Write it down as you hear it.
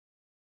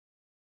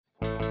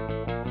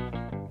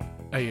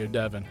Hey, you,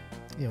 Devin.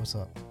 Yeah, what's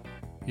up?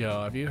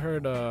 Yo, have you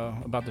heard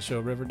about the show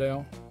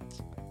Riverdale?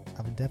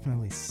 I've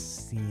definitely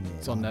seen it.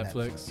 It's on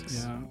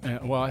Netflix. Yeah.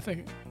 And, well, I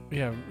think,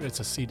 it's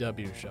a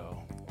CW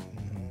show,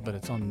 but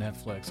it's on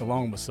Netflix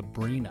along with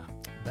Sabrina.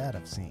 That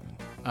I've seen.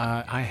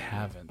 I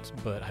haven't,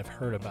 but I've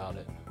heard about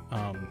it.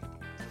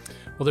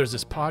 Well, there's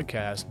this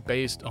podcast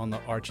based on the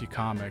Archie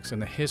comics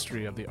and the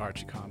history of the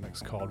Archie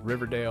comics called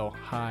Riverdale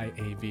High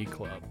AV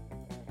Club.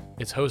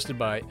 It's hosted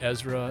by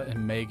Ezra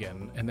and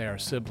Megan, and they are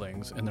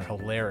siblings, and they're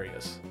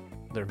hilarious.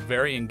 They're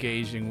very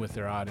engaging with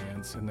their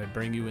audience, and they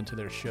bring you into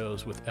their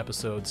shows with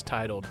episodes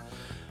titled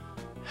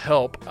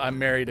Help, I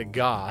Married a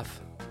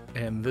Goth,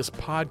 and this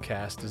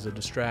podcast is a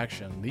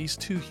distraction. These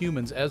two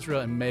humans, Ezra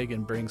and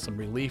Megan, bring some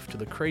relief to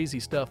the crazy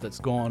stuff that's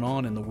going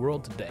on in the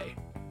world today.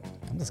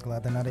 I'm just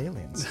glad they're not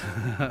aliens.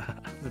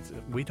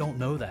 We don't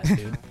know that,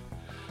 dude.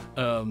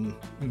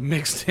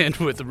 Mixed in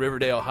with the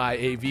Riverdale High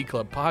AV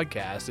Club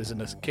podcast is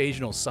an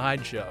occasional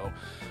sideshow,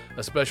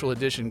 a special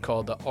edition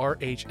called the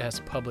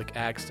RHS Public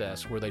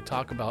Access, where they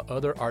talk about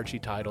other Archie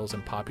titles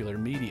and popular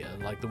media,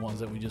 like the ones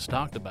that we just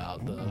talked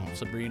about, the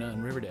Sabrina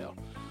and Riverdale.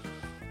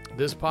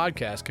 This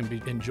podcast can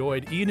be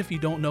enjoyed even if you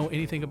don't know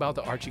anything about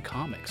the Archie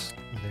comics.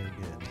 Very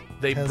good.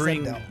 They Has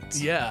bring, and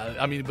don'ts. yeah,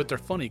 I mean, but they're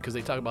funny because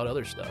they talk about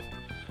other stuff.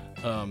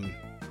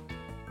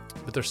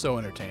 But they're so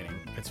entertaining.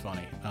 It's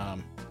funny.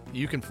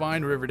 You can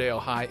find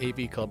Riverdale High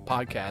AV Club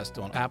podcast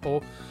on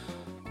Apple,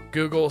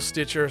 Google,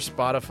 Stitcher,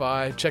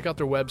 Spotify. Check out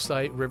their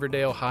website,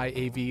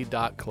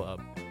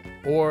 riverdalehighav.club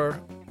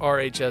or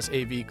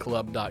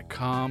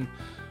rhsavclub.com.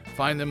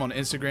 Find them on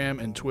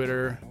Instagram and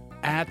Twitter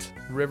at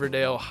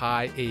Riverdale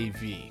High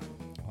AV.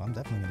 Well, I'm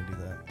definitely going to do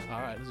that.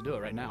 All right, let's do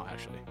it right now,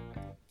 actually.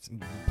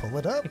 Pull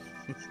it up.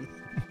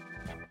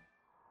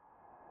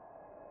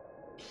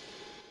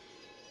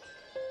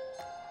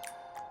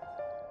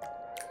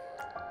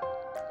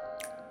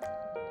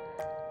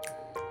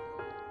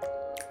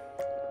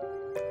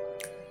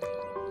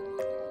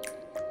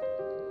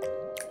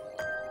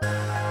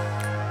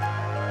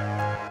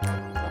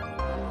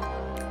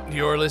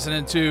 You're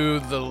listening to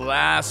the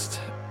last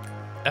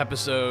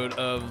episode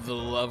of the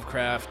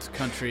Lovecraft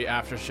Country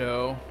After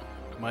Show.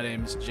 My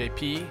name is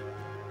JP.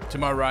 To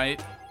my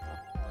right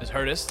is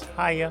Hurtist.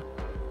 Hiya.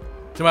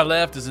 To my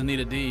left is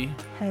Anita D.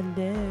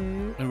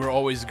 Hello. And we're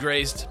always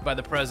graced by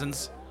the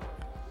presence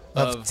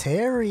Of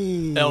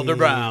Terry. Elder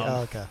Brown.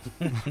 Oh, okay.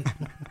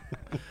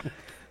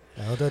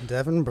 Elder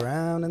Devin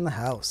Brown in the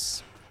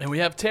house. And we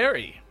have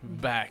Terry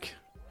back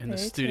in the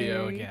Hey,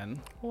 studio Terry.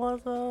 again.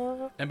 What's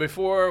up? And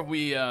before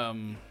we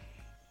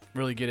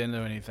really get into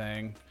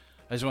anything,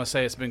 I just want to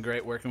say it's been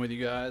great working with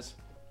you guys.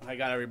 I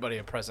got everybody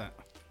a present.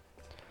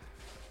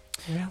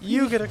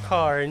 You get a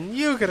car, and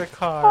you get a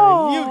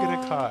car, and you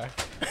get a car.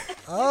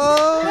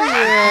 Oh,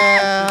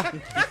 yeah.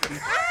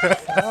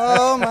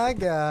 Oh, my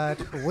God.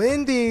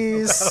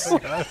 Wendy's.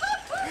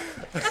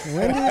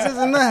 Wendy's is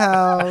in the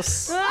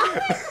house.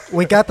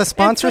 We got the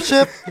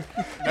sponsorship.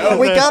 No,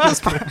 we got the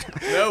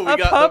sponsorship. No, we A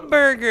got pub the,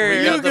 burger. we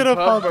You got get the a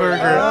pub burger,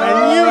 burger.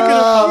 and you get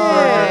a pub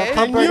burger,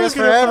 Pub and you burgers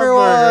get for a pub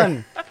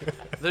everyone.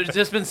 They've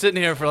just been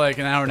sitting here for like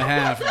an hour and a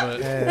half, but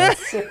Yeah.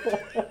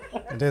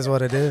 It is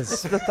what it is.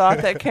 It's the thought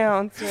that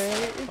counts,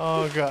 right?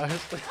 Oh gosh.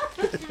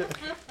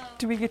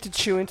 Do we get to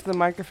chew into the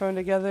microphone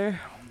together?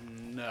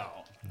 no.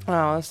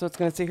 Oh, so it's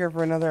gonna sit here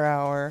for another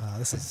hour.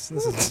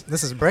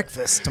 This is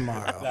breakfast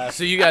tomorrow.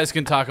 So you guys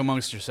can talk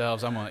amongst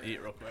yourselves. I'm gonna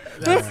eat real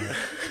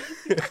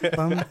quick.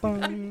 Bum,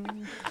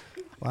 bum.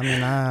 Well, I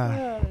mean,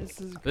 This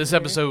is This great.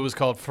 episode was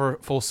called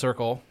Full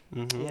Circle.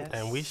 Yes.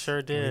 And we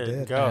sure did,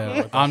 did. go. Yeah.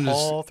 With the I'm just-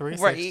 whole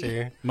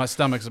 360. My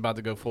stomach's about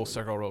to go full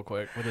circle real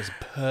quick with this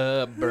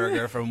pub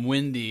burger from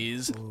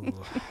Wendy's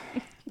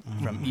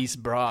from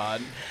East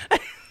Broad.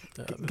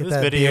 get This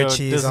that video beer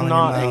cheese does on your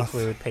not mouth.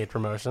 include paid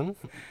promotion.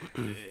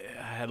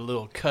 I had a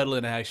little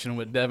cuddling action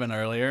with Devin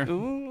earlier.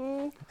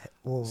 Ooh.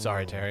 Whoa.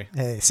 Sorry, Terry.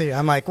 Hey, see,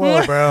 I'm like,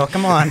 whoa, bro,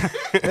 come on.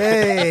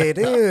 Hey,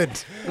 dude,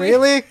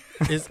 really?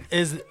 Is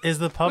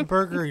the pub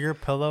burger your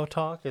pillow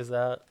talk? Is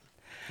that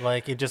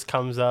like it just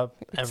comes up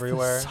It's the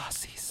everywhere?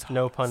 saucy sauce.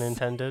 No pun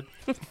intended.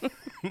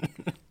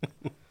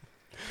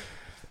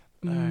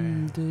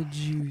 The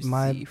juicy,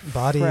 My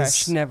body's-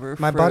 fresh, never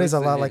my body's a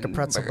lot frozen like a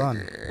pretzel bun.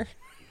 burger.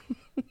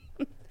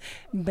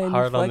 Ben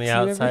Hard on the Flex, you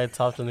ever- outside,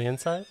 soft on the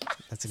inside.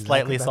 That's exactly,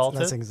 Slightly that's,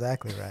 salted? That's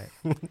exactly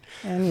right.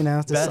 And, you know,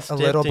 Best just a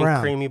little dipped in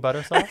brown. creamy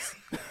butter sauce.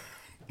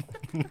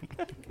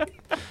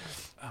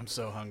 I'm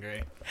so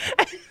hungry.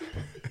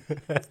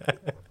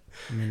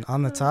 I mean,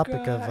 on the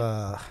topic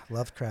of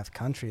Lovecraft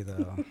Country,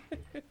 though,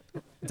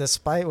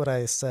 despite what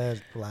I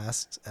said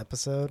last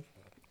episode,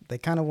 they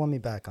kind of won me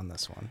back on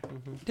this one.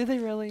 Did they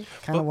really?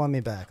 Kind of won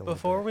me back a little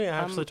Before bit. we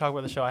actually talk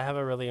about the show, I have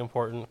a really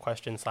important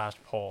question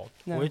 / poll.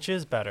 No. Which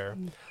is better,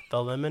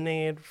 the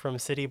lemonade from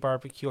City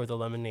Barbecue or the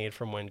lemonade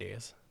from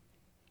Wendy's?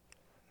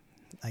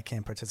 I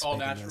can't All participate in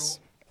natural. this.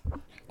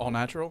 All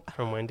natural?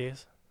 From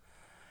Wendy's?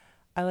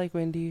 I like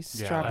Wendy's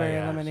Yeah, strawberry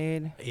yeah.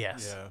 lemonade.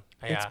 Yes.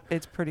 Yeah. Yeah.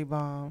 It's pretty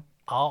bomb.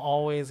 I'll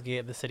always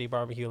get the City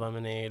Barbecue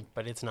lemonade,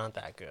 but it's not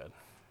that good.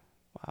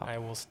 Wow. I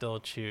will still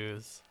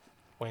choose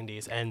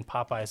Wendy's. And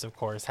Popeyes, of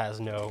course, has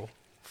no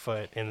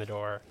foot in the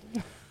door.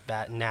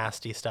 That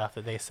nasty stuff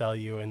that they sell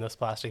you in those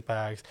plastic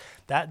bags,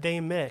 that they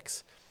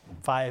mix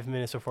 5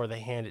 minutes before they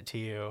hand it to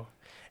you.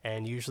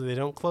 And usually they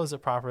don't close it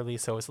properly,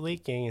 so it's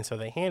leaking, and so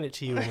they hand it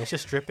to you, and it's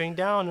just dripping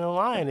down in a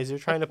line as you're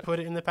trying to put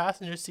it in the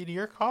passenger seat of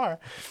your car.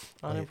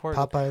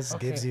 Unimportant. Popeyes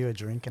gives you a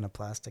drink in a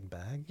plastic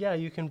bag? Yeah,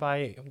 you can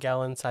buy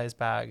gallon-sized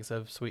bags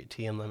of sweet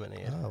tea and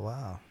lemonade. Oh,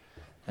 wow.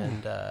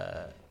 And,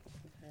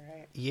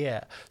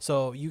 yeah,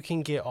 so you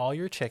can get all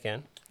your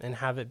chicken and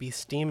have it be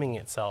steaming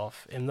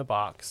itself in the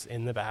box,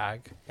 in the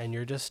bag, and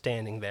you're just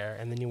standing there,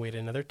 and then you wait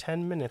another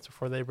 10 minutes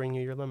before they bring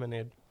you your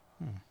lemonade.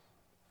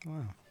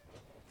 Wow.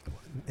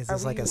 Is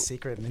this like a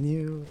secret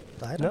menu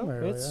item? No,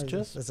 or it's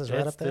just this is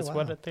right up there. It's wow.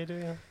 what they do.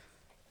 Yeah.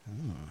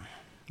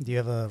 Do you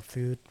have a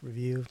food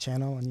review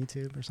channel on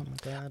YouTube or something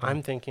like that?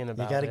 I'm thinking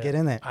about it. You got to get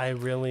in it. I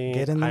really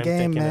get in the I'm game,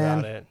 thinking man.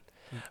 about it,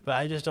 but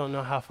I just don't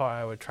know how far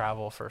I would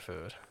travel for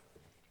food.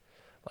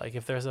 Like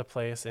if there's a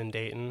place in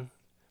Dayton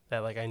that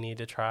like I need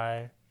to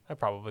try, I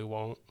probably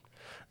won't.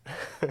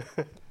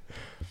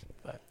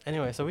 But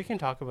anyway, so we can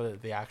talk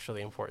about the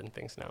actually important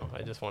things now.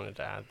 I just wanted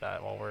to add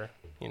that while we're,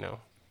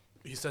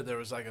 You said there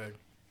was like a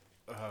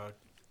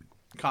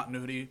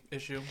continuity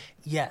issue.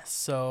 Yes.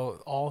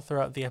 So all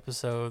throughout the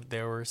episode,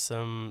 there were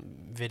some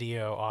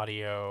video,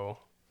 audio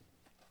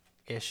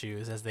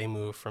issues as they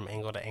move from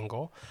angle to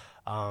angle,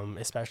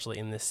 especially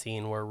in this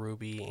scene where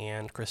Ruby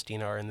and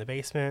Christina are in the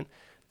basement.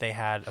 They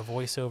had a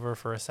voiceover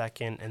for a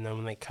second, and then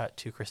when they cut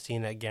to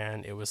Christina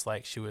again, it was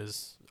like she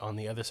was on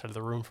the other side of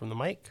the room from the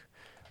mic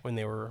when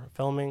they were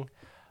filming.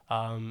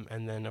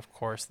 And then, of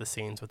course, the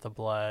scenes with the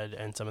blood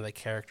and some of the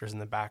characters in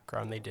the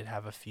background, they did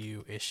have a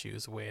few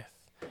issues with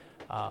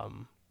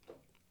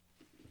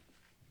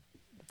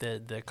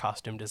the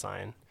costume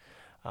design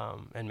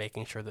and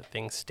making sure that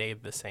things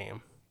stayed the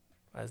same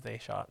as they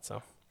shot. So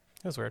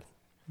it was weird.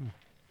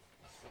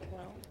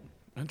 Well,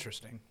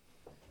 Interesting.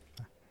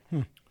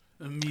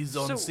 A mise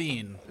en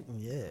scene.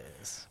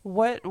 Yes.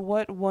 what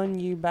won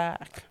you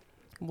back?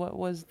 What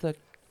was the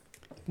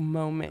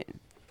moment?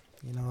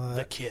 You know what?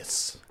 The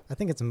kiss. I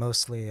think it's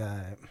mostly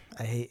I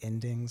hate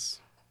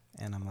endings,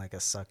 and I'm like a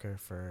sucker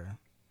for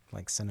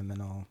like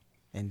sentimental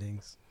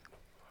endings.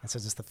 And so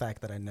just the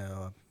fact that I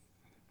know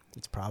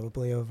it's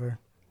probably over,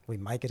 we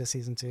might get a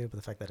season 2, but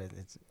the fact that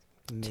it's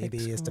maybe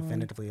Ticks is on.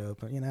 definitively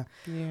open,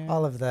 Yeah.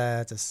 all of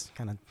that just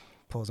kind of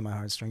pulls at my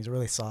heartstrings. It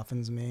really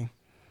softens me,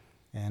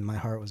 and my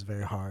heart was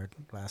very hard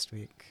last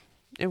week.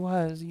 It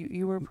was.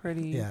 You were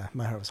pretty. Yeah,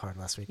 my heart was hard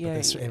last week, Yeah,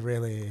 but yeah. it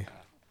really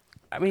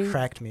I mean,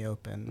 cracked me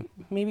open.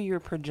 maybe you were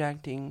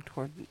projecting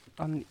toward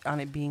on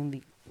it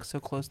being so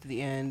close to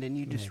the end, and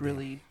you just Maybe.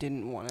 really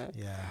didn't want to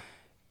Yeah,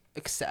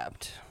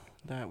 accept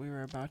that we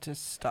were about to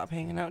stop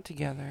hanging out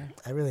together.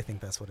 I really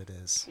think that's what it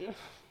is.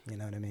 You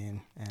know what I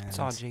mean? And It's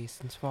all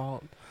Jason's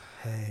fault.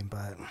 hey,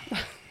 but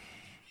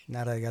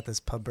now that I got this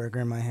pub burger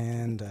in my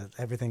hand,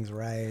 everything's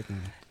right,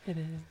 and It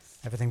is.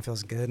 everything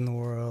feels good in the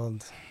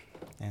world,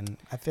 and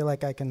I feel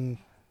like I can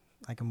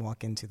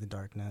walk into the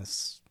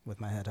darkness with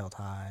my head held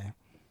high,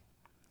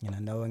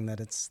 knowing that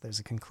there's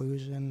a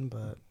conclusion.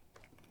 But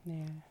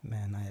Yeah.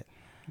 man, I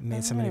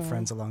made so many Oh.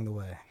 friends along the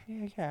way.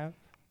 Yeah, yeah.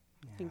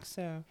 I think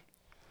so.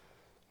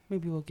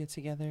 Maybe we'll get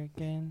together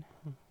again.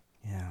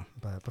 Yeah,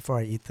 but before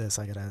I eat this,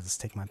 I gotta just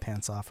take my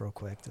pants off real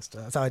quick.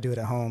 That's how I do it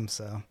at home.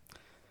 So,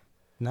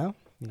 no,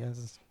 you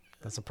guys,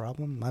 that's a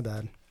problem. My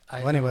bad.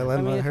 Well, anyway, I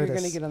let mean, if her you're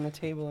gonna just- get on the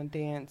table and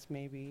dance,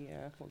 maybe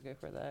we'll go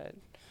for that.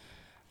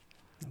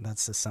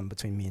 That's just something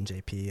between me and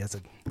JP.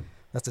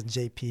 That's a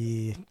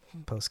JP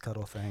post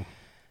cuddle thing.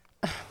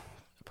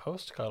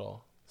 Post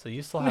cuddle. So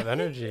you still have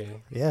energy.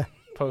 Yeah.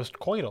 Post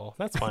coital.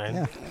 That's fine.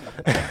 Yeah.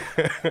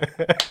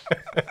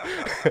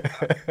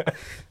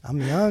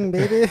 I'm young,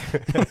 baby.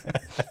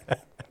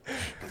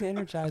 The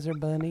Energizer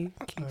Bunny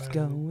keeps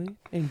going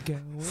and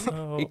going.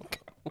 So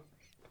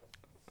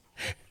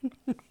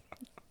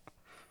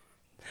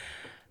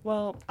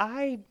Well,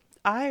 I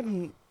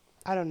don't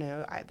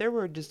know. There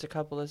were just a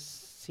couple of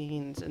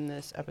scenes in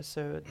this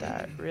episode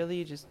that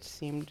really just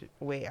seemed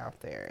way out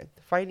there.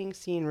 The fighting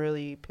scene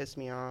really pissed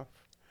me off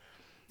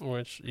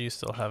which you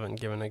still haven't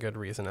given a good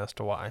reason as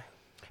to why.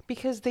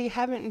 because they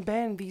haven't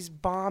been these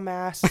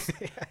bomb-ass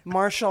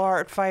martial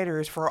art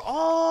fighters for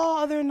all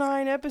other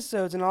 9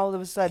 episodes, and all of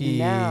a sudden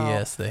now...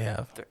 Yes, they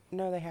have.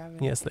 No, they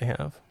haven't. Yes, they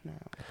have. No.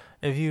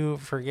 If you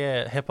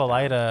forget,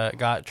 Hippolyta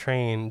got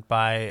trained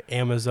by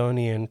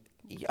Amazonian.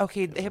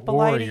 Okay, the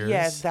Hippolyta, Warriors.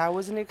 yes, that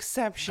was an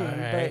exception.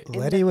 Alright. But in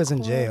Letty the was in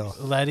course- jail.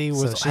 Letty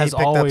So was she has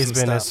picked up always some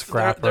been a stuff.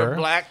 scrapper. They're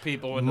black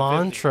people in the 50s.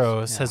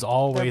 Montrose has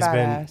always They're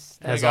been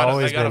badass. has They gotta-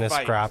 always they gotta been a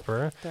fight.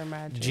 scrapper. They're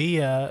magic.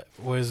 Gia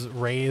was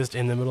raised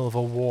in the middle of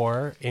a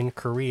war in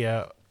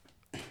Korea,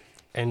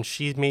 and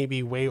she may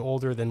be way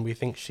older than we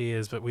think she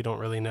is, but we don't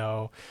really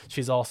know.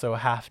 She's also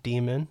half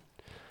demon.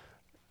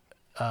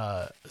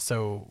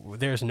 So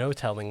there's no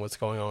telling what's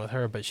going on with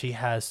her, but she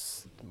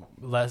has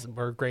less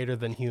or greater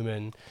than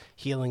human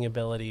healing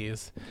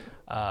abilities,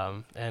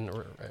 and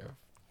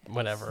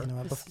whatever. You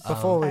know,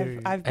 before we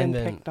I've been and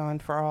then- picked on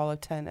for all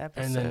of 10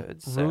 And then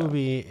episodes. So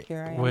Ruby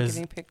here I am was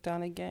getting picked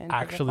on again. for the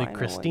actually final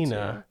one,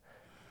 Christina,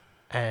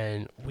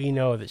 and we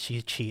know that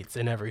she cheats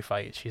in every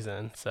fight she's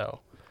in. So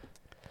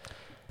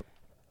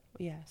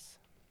too. Yes.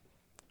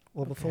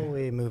 Well, before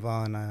we move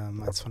on, I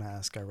just want to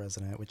ask our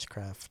resident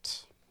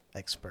witchcraft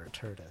expert,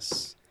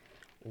 Curtis,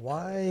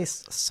 why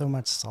so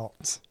much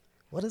salt?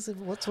 What is it?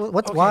 What's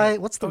why?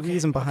 What's the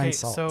reason behind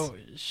salt? So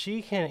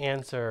she can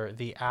answer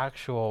the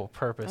actual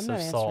purpose I'm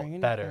of not salt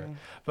answering better, anything.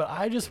 but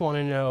I just want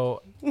to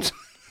know.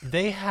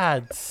 They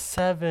had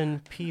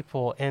 7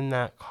 people in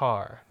that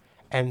car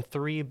and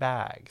 3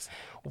 bags.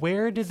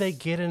 Where did they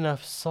get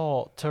enough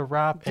salt to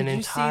wrap an Did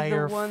you see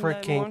entire the one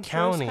that freaking Montrose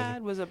county?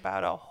 had was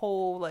about a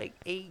whole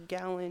like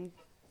 8-gallon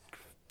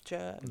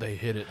jug. They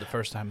hit it the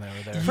first time they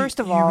were there. First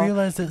of You all,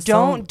 realize that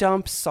don't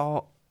dump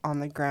salt on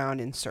the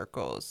ground in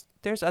circles.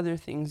 There's other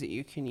things that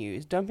you can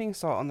use. Dumping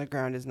salt on the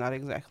ground is not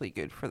exactly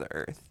good for the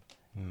earth.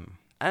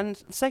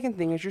 And second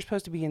thing is you're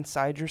supposed to be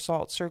inside your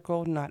salt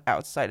circle, not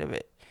outside of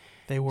it.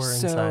 They were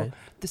So inside.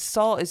 the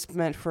salt is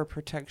meant for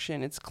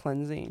protection. It's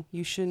cleansing.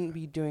 You shouldn't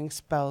be doing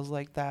spells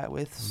like that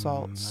with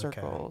salt okay.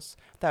 circles.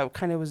 That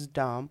kind of was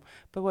dumb,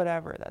 but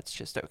whatever. That's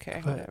just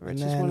okay. But Whatever. It's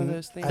just one of then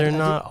those things. They're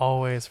not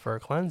always for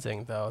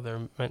cleansing, though.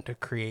 They're meant to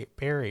create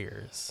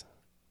barriers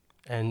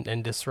and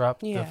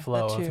disrupt Yeah, the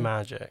flow that of too.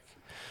 magic.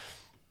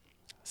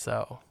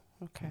 So,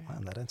 Okay. Wow,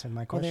 that answered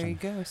my Well, there you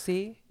question. go.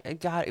 See,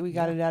 we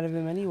got it out of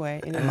him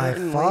anyway. And my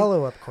inadvertently.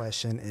 follow-up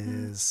question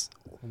is,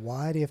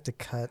 why do you have to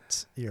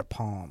cut your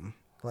palm?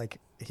 Like,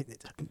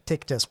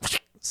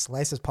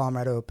 slice his palm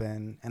right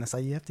open, and it's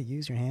like you have to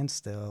use your hand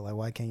still. Like,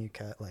 why can't you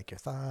cut like your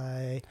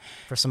thigh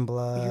for some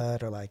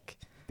blood, or like?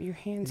 Your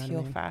hands You know what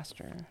I heal mean?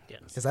 faster.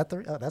 yes. Is that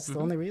that's the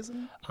Mhm. only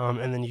reason?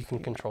 And then you can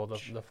control the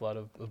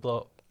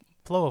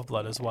flow of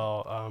blood as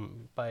well.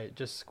 By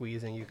just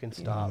squeezing, you can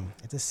stop.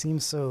 It just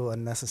seems so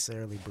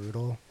unnecessarily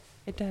brutal.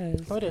 It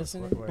does. Oh, it is.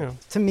 doesn't it? Yeah.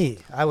 To me,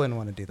 I wouldn't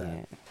want to do that.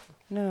 Yeah.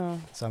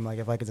 No, So I'm like,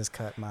 if I could just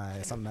cut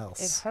something it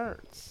else.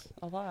 hurts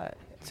a lot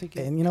to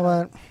get. And you know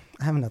what?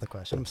 I have another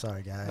question. I'm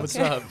sorry, guys. What's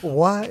Okay. up?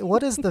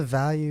 What is the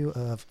value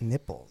of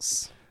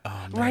nipples? Oh,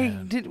 man.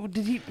 Right?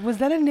 Did he? Was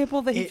that a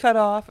nipple that he It- cut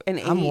off and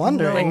ate? I'm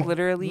wondering. Like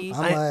literally.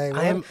 I'm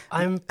like,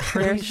 I'm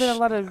pretty There's been a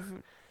lot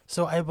of.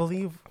 So I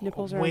believe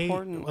Nipples are way,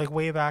 important. like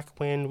way back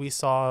when we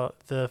saw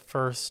the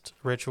first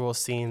ritual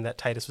scene that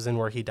Titus was in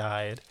where he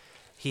died,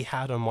 he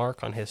had a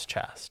mark on his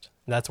chest.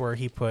 That's where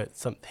he put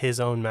his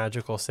own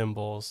magical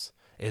symbols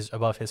is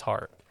above his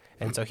heart.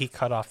 And so he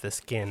cut off the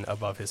skin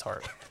above his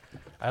heart.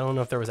 I don't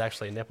know if there was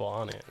actually a nipple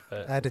on it,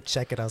 but I had to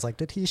check it. I was like,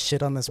 did he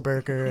shit on this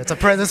burger? It's a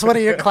prank. This is one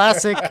of your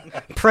classic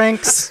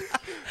pranks.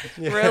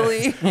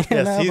 Really? yes,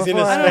 know, he's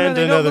before- gonna I don't know. spend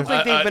They don't another. look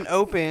like they've been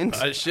opened.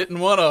 I shit in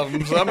one of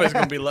them. Somebody's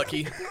gonna be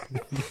lucky.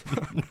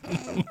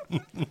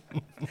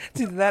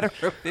 It's either that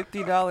or a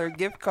 $50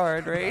 gift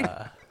card, right?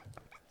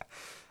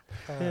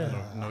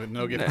 Yeah.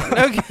 No gift.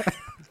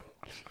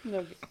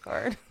 No gift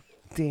card.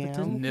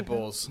 Damn.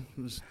 Nipples.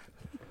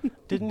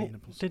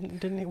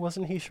 Didn't he?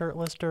 Wasn't he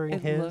shirtless during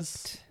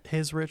It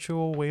his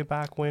ritual way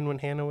back when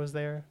Hannah was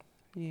there?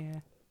 Yeah.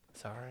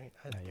 Sorry.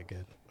 No, you're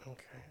good.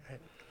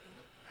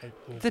 Okay.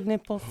 The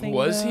nipple thing.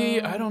 Was he?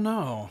 though. I don't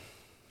know.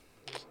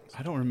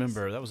 I don't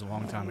remember. That was a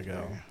long time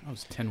ago. That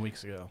was 10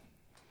 weeks ago.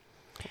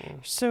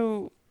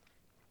 So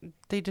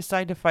they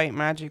decide to fight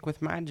magic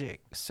with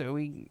magic. So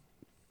we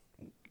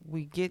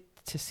get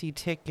to see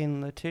Tick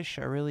and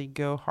Letitia really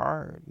go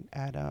hard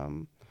at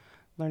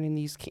learning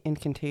these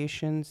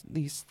incantations,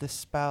 the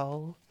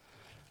spell,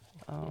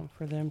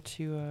 for them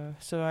to.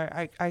 So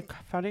I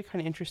found it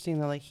kind of interesting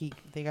that like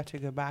they got to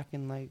go back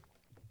and like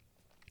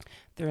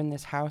they're in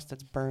this house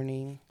that's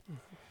burning.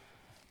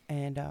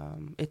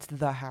 And it's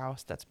the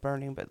house that's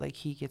burning, but like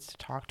he gets to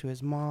talk to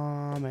his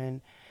mom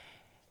and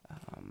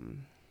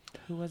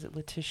who was it?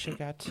 Letitia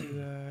got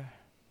to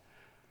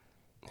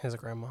His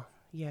grandma.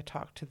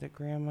 talk to the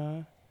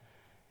grandma,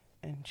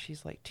 and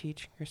she's like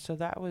teaching her. So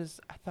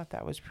I thought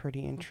that was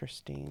pretty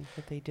interesting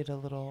that they did a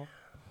little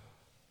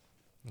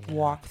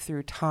walk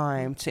through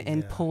time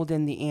and Yeah. pulled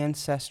in the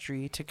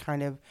ancestry to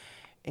kind of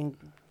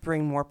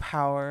bring more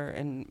power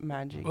and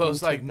magic. Well, it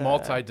was into like the-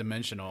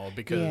 multi-dimensional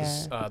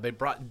because they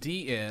brought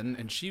Dee in,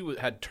 and she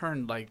had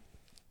turned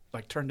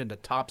turned into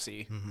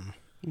Topsy,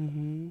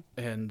 Mhm.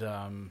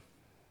 and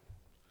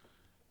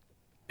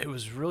it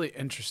was really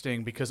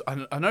interesting because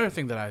another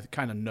thing that I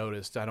kind of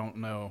noticed, I don't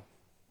know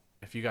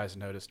if you guys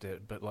noticed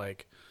it, but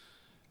like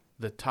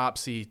the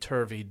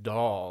topsy-turvy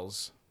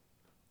dolls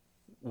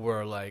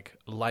were like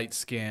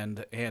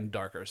light-skinned and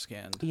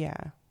darker-skinned. Yeah.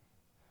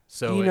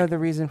 So You know the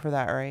reason for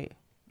that, right?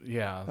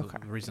 yeah, Okay.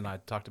 the reason I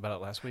talked about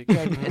it last week.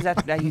 Yeah, is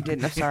that you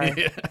didn't? I'm sorry.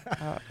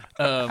 Yeah.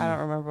 I don't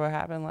remember what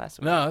happened last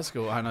week. No, that's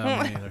cool. I know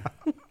me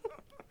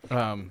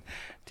neither.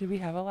 Did we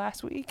have a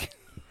last week?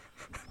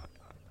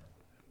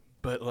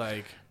 But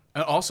like,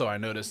 and also I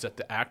noticed that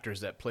the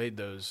actors that played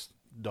those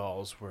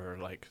dolls were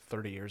like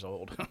 30 years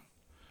old.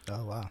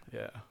 Oh wow.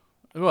 Yeah.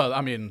 Well,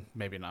 I mean,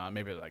 maybe not.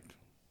 Maybe like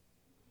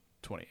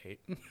 28.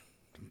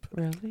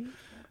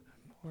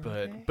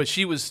 Really? But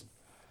she was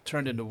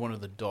turned into one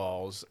of the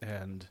dolls,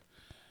 and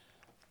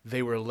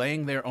they were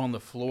laying there on the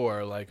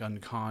floor like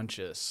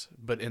unconscious,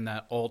 but in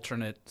that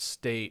alternate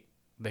state,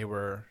 they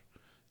were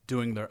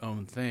doing their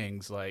own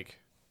things. Like,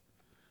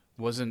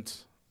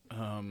 wasn't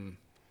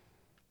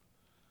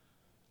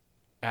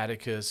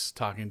Atticus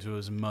talking to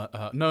his no,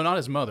 not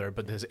his mother,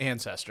 but his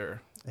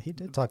ancestor? He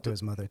did talk to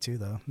his mother too,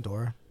 though,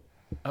 Dora.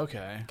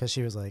 Okay. Because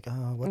she was like,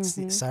 "Oh, what's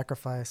the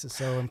sacrifice is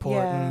so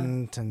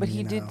important." And but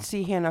he did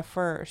see Hannah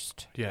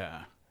first.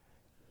 Yeah.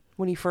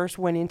 When he first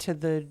went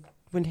into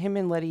when him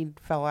and Letty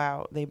fell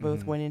out, they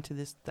both went into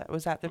this. That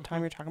was at the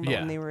time you're talking about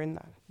when they were in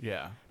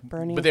that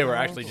burning. But they were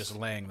house? actually just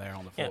laying there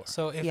on the floor. Yeah,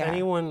 so if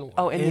anyone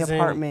in the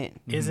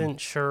apartment isn't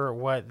sure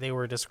what they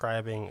were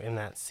describing in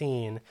that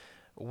scene,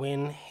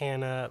 when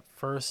Hannah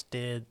first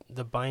did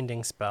the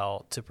binding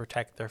spell to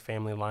protect their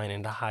family line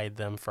and to hide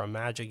them from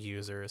magic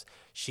users,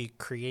 she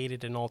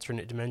created an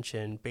alternate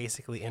dimension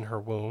basically in her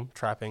womb,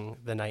 trapping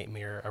the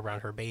nightmare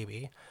around her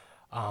baby,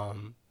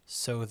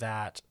 so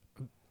that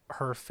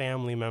her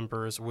family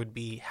members would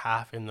be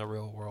half in the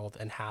real world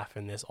and half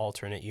in this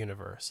alternate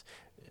universe,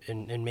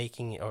 and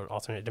making an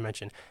alternate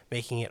dimension,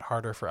 making it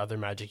harder for other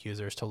magic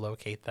users to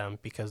locate them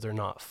because they're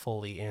not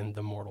fully in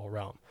the mortal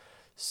realm.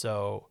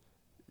 So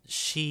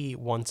she,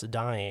 once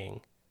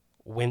dying,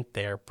 went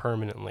there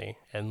permanently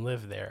and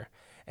lived there,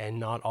 and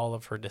not all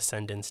of her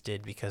descendants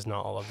did, because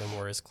not all of them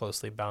were as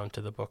closely bound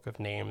to the Book of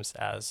Names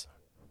as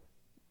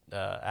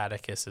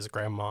Atticus's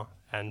grandma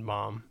and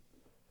mom,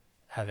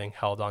 having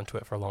held on to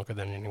it for longer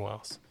than anyone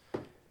else.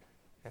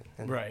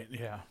 And Right,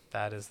 yeah.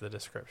 that is the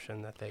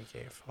description that they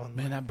gave.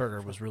 Man, that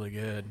burger was really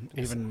good,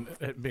 even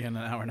it being an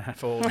hour and a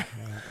half old.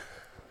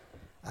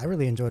 I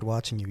really enjoyed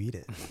watching you eat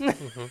it.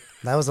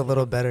 That was a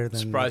little better than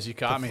Surprised you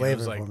caught the me. It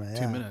was flavor like for me,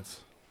 2 minutes.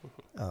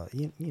 Oh,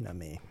 you know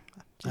me.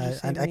 Did you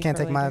save I any can't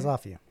for take my eyes later?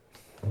 off you.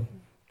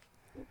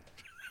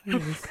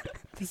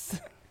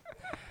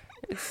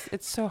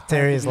 It's so hard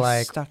Terry's to be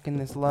like, stuck in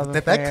this love Did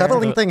affair. that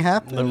cuddling thing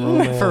happen? The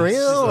romance For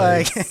real?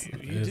 Like, is-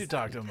 You do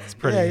talk to him.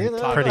 pretty, Yeah, you're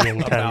talk pretty about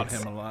intense.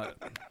 him a lot.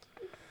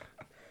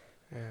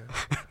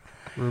 Yeah.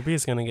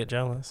 Ruby's gonna get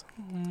jealous.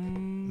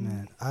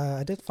 man,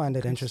 I did find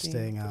it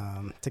Interesting.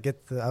 interesting to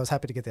get I was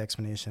happy to get the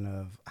explanation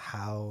of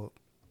how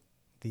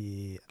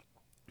the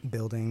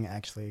building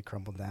actually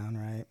crumbled down,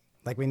 right?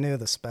 Like, we knew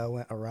the spell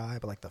went awry,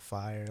 but like the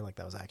fire, like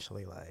that was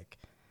actually like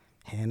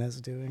Hannah's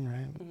doing,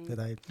 right? Did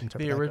I interpret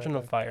The that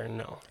original correctly? fire,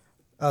 no.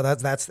 Oh,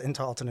 that's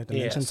into alternate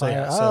dimension so,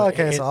 fire. so Oh,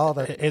 okay. So all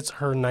the it's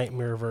her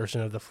nightmare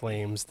version of the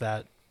flames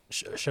that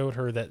showed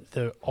her that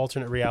the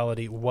alternate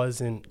reality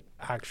wasn't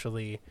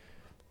actually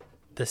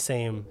the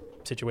same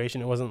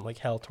situation. It wasn't like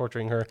hell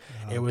torturing her.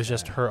 It was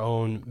just Okay. her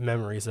own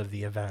memories of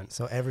the event.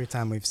 So every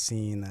time we've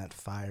seen that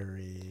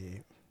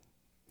fiery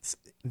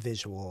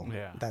visual,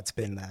 that's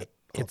been that.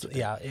 It's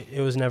alternate.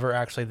 it was never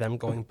actually them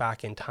going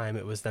back in time.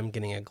 It was them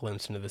getting a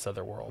glimpse into this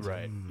other world.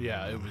 Right.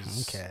 Yeah, it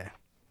was Okay.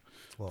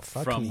 Well,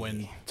 fuck from me.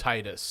 when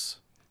Titus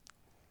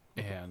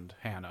and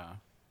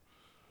Hannah,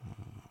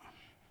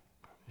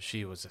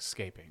 she was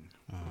escaping.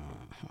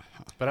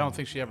 But I don't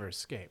think she ever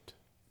escaped.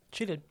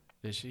 She did.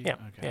 Did she? Yeah.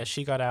 Okay. Yeah,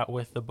 she got out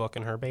with the book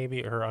and her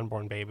baby, her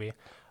unborn baby,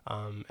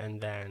 and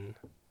then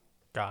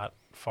got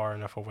far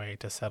enough away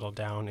to settle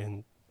down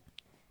in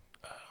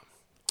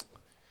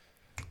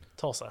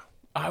Tulsa.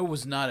 I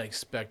was not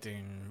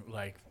expecting,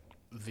 like,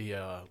 the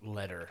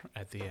letter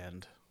at the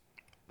end.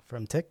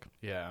 From Tick.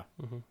 Yeah.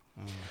 Mm-hmm.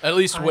 At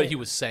least what I- he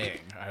was saying,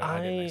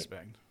 I didn't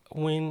expect.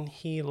 When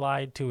he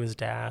lied to his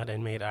dad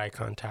and made eye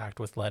contact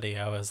with Letty,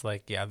 I was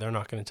like, yeah, they're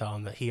not going to tell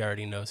him that he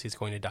already knows he's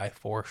going to die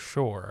for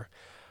sure.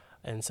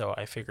 And so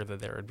I figured that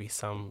there would be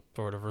some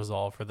sort of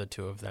resolve for the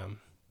two of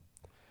them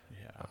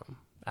Yeah.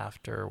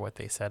 after what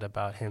they said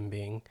about him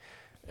being...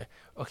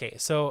 Okay,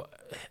 so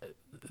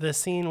the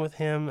scene with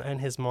him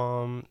and his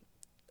mom...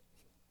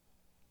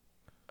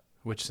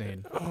 Which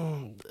scene?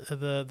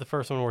 The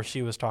first one where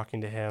she was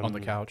talking to him. On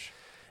the couch?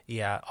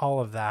 Yeah, all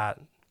of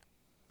that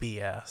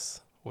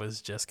BS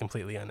was just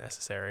completely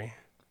unnecessary.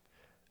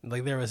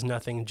 Like, there was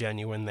nothing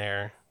genuine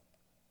there.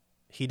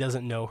 He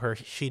doesn't know her.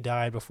 She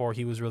died before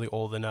he was really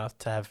old enough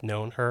to have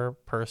known her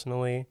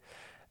personally.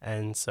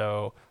 And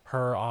so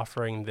her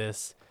offering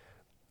this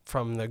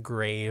from the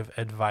grave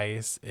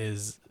advice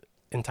is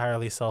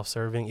entirely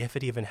self-serving. If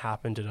it even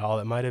happened at all,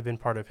 it might have been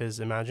part of his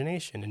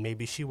imagination, and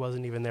maybe she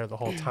wasn't even there the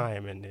whole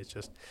time. And it's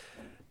just,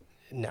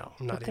 no,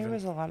 not But there even.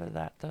 was a lot of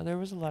that, though. There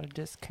was a lot of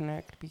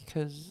disconnect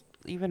because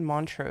even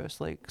Montrose,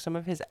 like some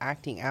of his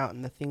acting out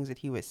and the things that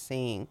he was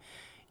saying,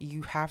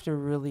 you have to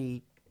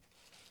really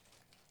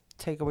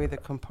take away the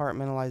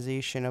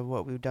compartmentalization of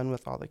what we've done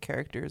with all the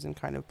characters and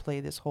kind of play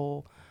this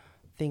whole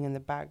thing in the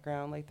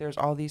background. Like, there's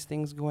all these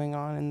things going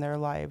on in their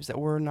lives that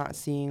we're not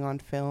seeing on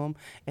film,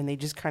 and they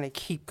just kind of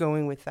keep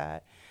going with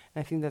that.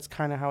 And I think that's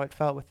kind of how it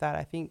felt with that.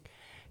 I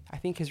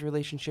think his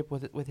relationship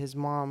with his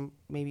mom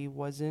maybe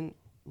wasn't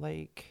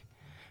like,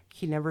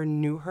 he never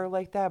knew her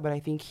like that, but I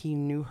think he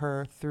knew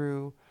her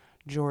through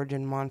George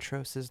and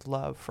Montrose's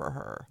love for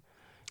her.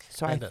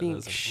 So I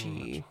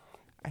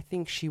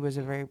think she was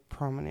a very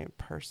prominent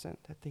person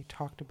that they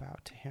talked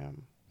about to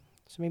him.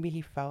 So maybe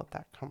he felt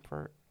that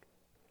comfort,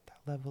 that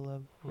level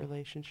of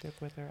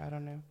relationship with her. I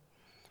don't know.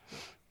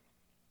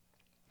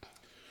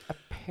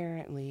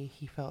 Apparently,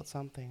 he felt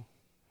something.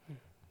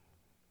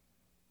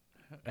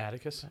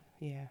 Atticus?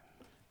 Yeah.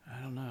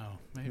 I don't know.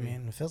 I Maybe.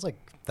 mean, it feels like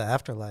the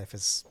afterlife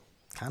is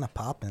kind of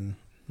popping.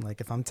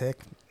 Like, if I'm Tick,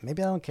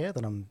 maybe I don't care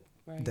that I'm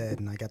Right. dead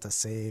and I got to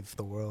save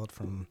the world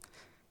from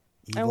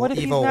And evil, what if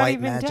he's evil not white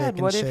even magic dead?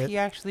 and What shit. if he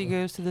actually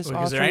goes to this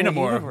Well, 'cause there alternate ain't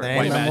no more universe? There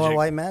white ain't no more magic.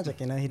 white magic,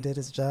 you know. He did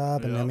his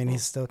job, and I Yeah. mean, he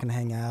still can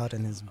hang out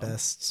in his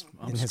best,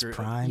 I'm in his screwed.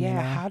 prime. Yeah, you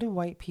know? how do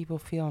white people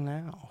feel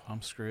now?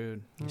 I'm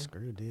screwed. He's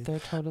screwed, dude. They're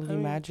totally I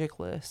mean-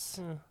 magicless.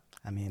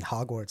 I mean,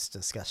 Hogwarts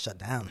just got shut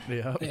down.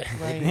 Yeah.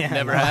 Right. Yeah,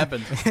 Never no.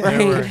 happened.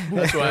 Right.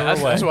 That's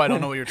why I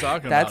don't know what you're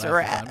talking That's about.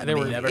 right. That There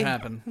were- never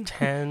happened.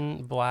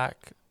 10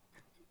 black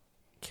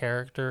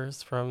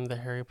characters from the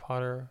Harry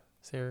Potter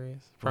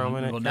series.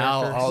 Prominent Well,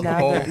 now characters. all the Now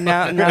whole they're,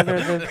 now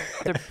they're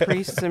the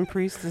priests and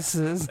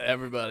priestesses.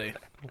 everybody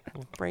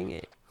Bring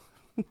it.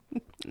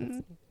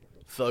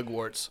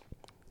 thugwarts.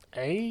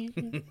 Hey.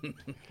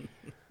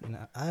 You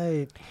know,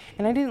 I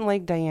And I didn't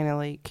like Diana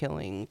like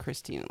killing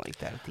Christina like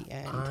that at the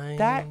end.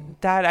 I-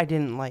 that I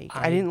didn't like.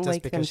 I didn't just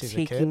like them because she's a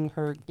kid? taking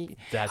her.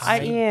 That's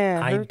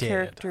Yeah, I her did.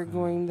 character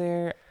going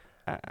there.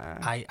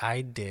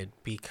 I did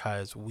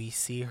because we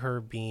see her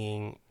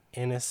being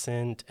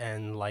innocent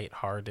and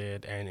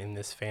lighthearted and in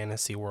this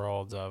fantasy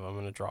world of I'm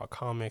going to draw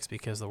comics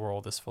because the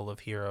world is full of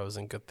heroes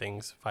and good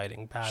things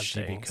fighting bad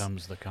she things.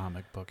 becomes the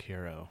comic book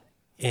hero.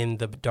 In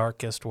the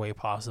darkest way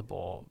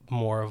possible,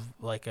 more of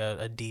like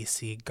a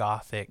DC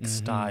Gothic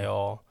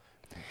style,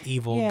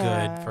 evil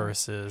Yeah. good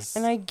versus.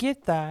 And I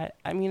get that.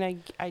 I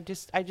mean,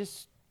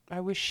 I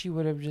wish she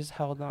would have just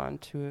held on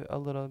to a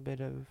little bit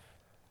of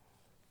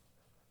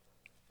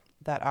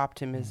that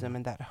optimism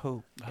and that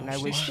hope. Oh, And I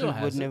she wish she still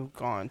has wouldn't it. have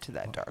gone to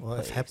that dark well,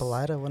 place. if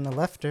Hippolyta wouldn't have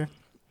left her,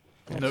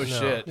 No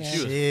shit. Yeah.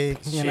 She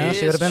was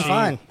she would have been she-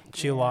 fine.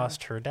 She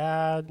lost her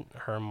dad.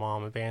 Her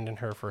mom abandoned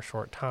her for a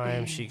short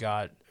time. She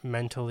got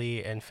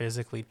mentally and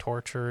physically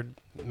tortured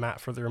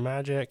for their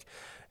magic.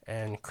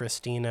 And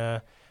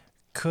Christina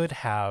could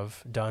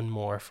have done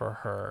more for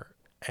her.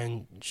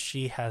 And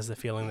she has the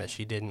feeling that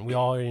she didn't. We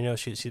already know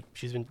she's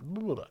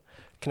been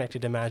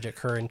connected to magic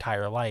her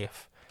entire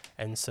life.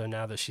 And so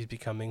now that she's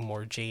becoming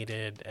more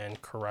jaded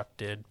and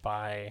corrupted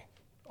by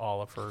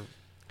all of her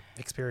I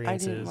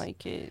experiences, didn't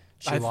like it.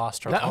 she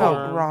lost her that arm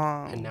felt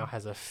wrong. and now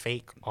has a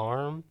fake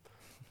arm,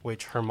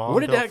 which her mom.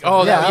 Where did built that? for Oh,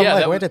 her. yeah, that, I'm yeah.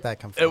 like, that where was, did that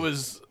come from? It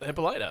was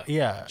Hippolyta.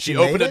 Yeah, She She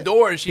opened made a it?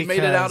 door and she made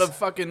it out Because- of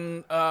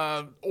fucking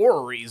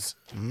orreries.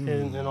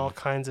 in all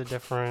kinds of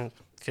different.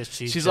 Because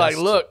She's like,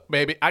 look,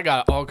 baby, I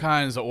got all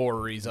kinds of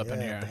orreries up in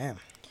Yeah, here. damn,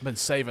 I've been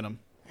saving them.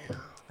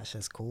 that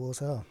shit's cool as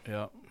hell.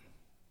 Yeah.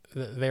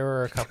 There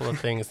were a couple of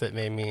things that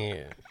made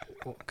me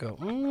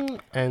go,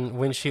 and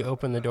when she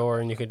opened the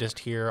door and you could just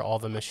hear all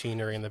the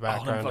machinery in the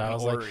All them background, I fucking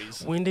was like,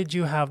 orreries. when did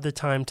you have the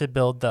time to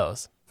build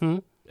those?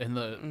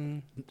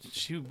 And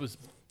she was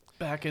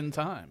back in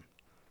time.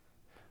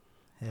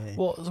 Hey,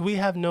 Well, we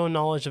have no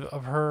knowledge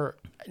of her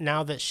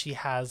now that she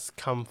has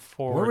come Where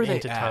forward were they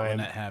into at when time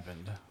that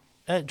happened?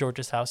 at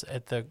George's house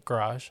at the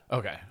garage.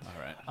 Okay,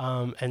 all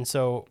right. And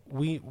so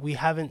we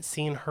haven't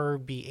seen her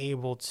be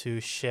able to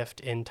shift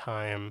in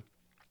time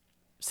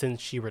since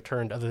she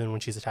returned, other than when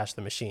she's attached to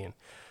the machine.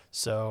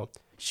 So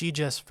she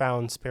just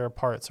found spare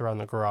parts around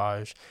the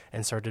garage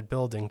and started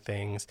building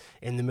things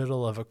in the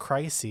middle of a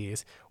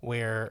crisis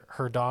where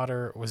her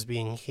daughter was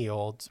being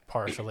healed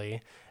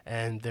partially,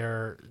 and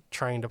they're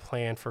trying to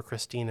plan for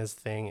Christina's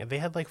thing. They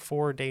had like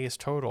 4 days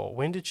total.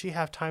 When did she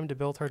have time to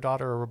build her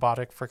daughter a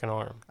robotic freaking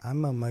arm?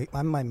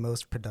 I'm my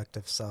most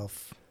productive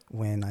self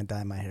when I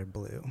dye my hair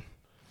blue.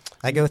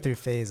 I go through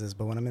phases,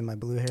 but when I'm in my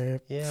blue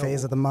hair Yeah,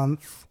 phase of the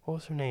month, What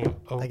was her name?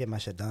 I get my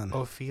shit done.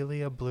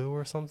 Ophelia Blue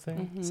or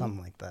something? Something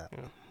like that.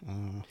 Yeah.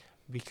 Mm.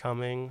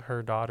 Becoming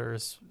her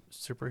daughter's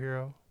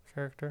superhero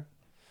character.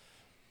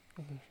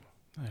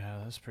 Yeah,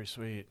 that's pretty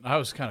sweet. I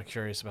was kind of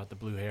curious about the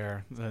blue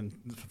hair. Then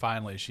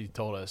finally she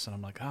told us, and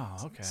I'm like, oh,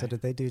 okay. So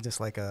did they do just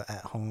like a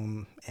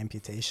at-home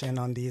amputation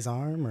on Dee's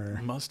arm, or?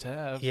 Must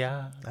have.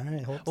 Yeah. All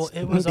right, hold. Well,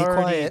 it was be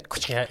already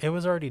quiet. yeah, it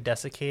was already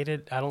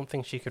desiccated. I don't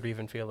think she could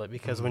even feel it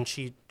because when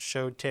she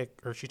showed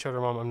she told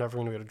her mom, "I'm never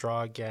going to be able to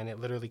draw again." It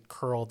literally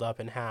curled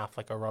up in half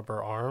like a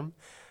rubber arm,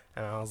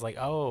 and I was like,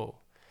 "Oh,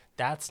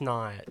 that's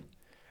not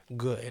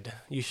good.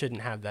 You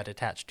shouldn't have that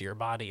attached to your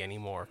body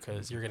anymore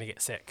because you're going to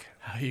get sick."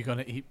 How are you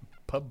gonna eat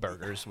pub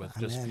burgers with I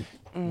just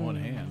mean, one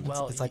hand?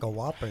 Well, it's like a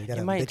Whopper. You got to It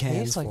have might big hands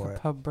taste like for a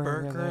it. pub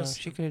burger. Burgers-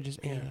 She could have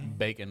just yeah. eaten.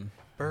 Bacon.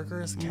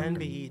 burgers can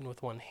be eaten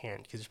with one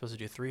hand because you're supposed to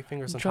do 3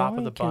 fingers on Drawing top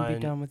of the can be bun,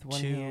 done with one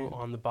 2 hand.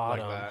 on the Like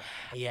bottom. that.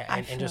 Yeah,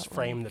 I and just felt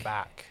frame like- the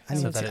back I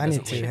so need, that it I need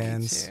doesn't 2 leak.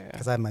 hands too.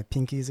 because I have my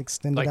pinkies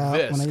extended Like out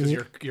this, when I because eat.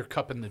 you're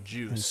cupping the And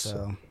juice.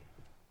 so,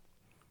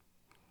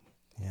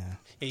 yeah.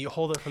 Yeah, you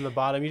hold it from the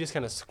bottom. You just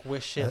kind of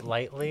squish it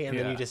lightly, and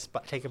then Yeah. you just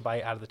take a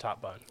bite out of the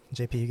top bun.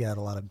 JP, you got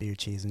a lot of beer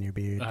cheese in your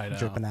beard I know.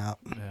 dripping out.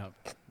 Yeah,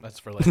 that's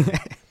for later.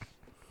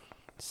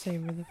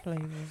 Savor the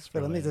flavors.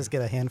 But let me just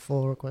get a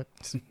handful real quick.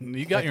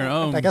 You got your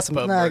own. I got some.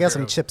 pub No, I got burger.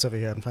 some chips over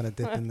here. I'm trying to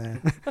dip in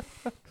there.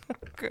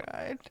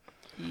 God.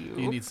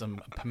 You need some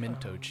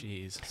pimento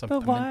cheese. Some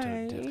But pimento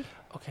why? dip.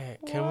 Okay,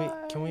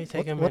 can we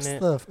take a What's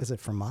minute? is it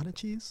Fermata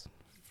cheese?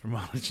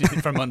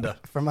 Fermunda.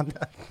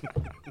 Fermata.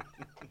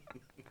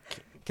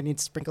 Can you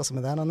sprinkle some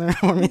of that on there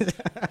for me?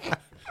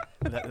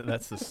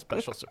 That's the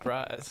special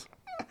surprise.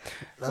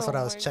 That's what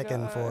I was my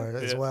checking God. for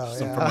as Yeah, well.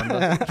 some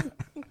Yeah.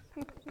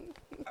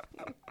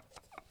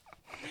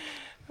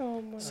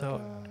 Oh my So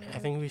God. I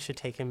think we should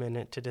take a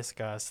minute to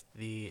discuss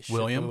the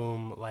William?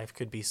 Shaboom Life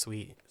Could Be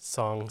Sweet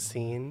song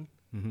scene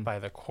Mhm. by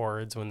the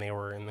Chords when they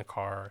were in the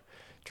car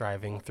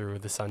driving through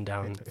the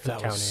sundown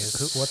That was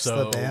counties. What's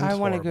the band? I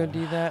want to go horrible.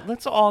 do that.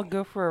 Let's all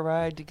go for a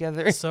ride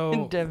together So,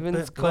 in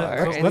Devin's but-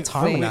 car. but- and Let's sing.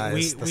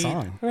 harmonize the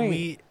song. Right.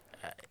 We,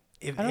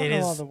 if I don't it know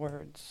is all the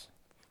words.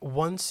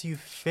 once you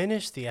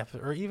finish the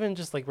episode, or even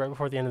just like right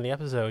before the end of the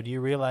episode,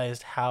 you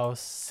realized how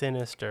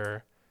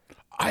sinister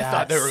I that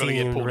thought they were going to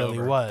get scene pulled really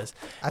over. was.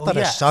 I Well, thought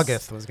yes. a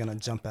Shoggoth was gonna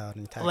jump out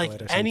and tackle Like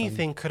it or something.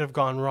 anything could have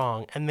gone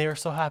wrong, and they were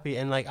so happy.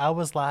 And like I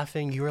was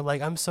laughing, you were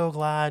like, "I'm so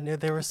glad."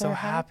 They were so They're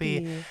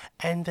happy.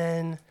 And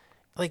then,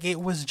 like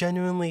it was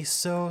genuinely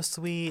so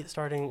sweet.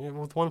 Starting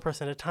with one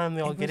person at a time,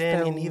 they all It get was in,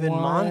 their and even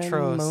one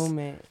Montrose.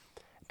 moment.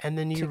 And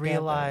then you together.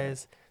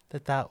 realize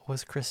that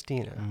was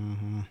Christina.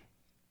 Mm-hmm.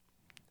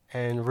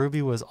 And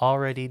Ruby was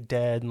already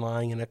dead,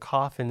 lying in a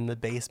coffin in the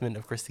basement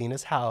of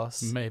Christina's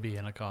house. Maybe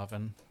in a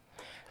coffin.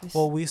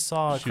 Well, we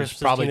saw She was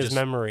probably Christina's just-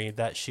 memory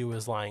that she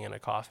was lying in a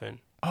coffin.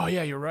 Oh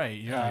yeah, you're right.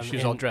 Yeah, she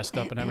was all and- dressed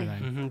up and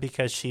everything.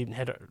 Because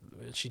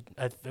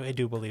I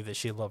do believe that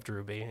she loved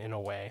Ruby in a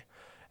way.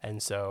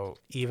 And so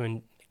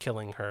even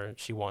killing her,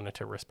 she wanted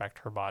to respect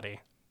her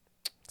body.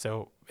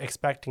 So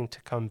expecting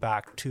to come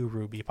back to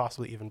Ruby,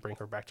 possibly even bring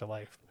her back to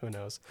life, who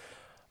knows.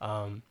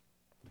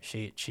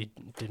 She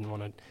didn't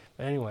want to,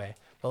 but anyway,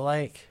 but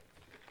like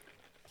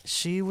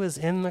she was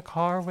in the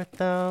car with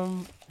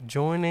them,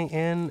 joining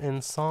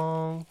in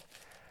song,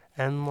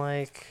 and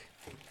like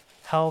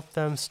helped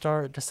them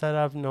start to set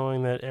up,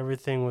 knowing that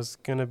everything was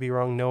gonna be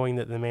wrong, knowing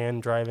that the man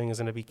driving is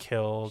gonna be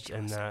killed, She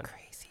and was a that.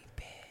 crazy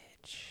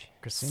bitch.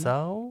 Christina.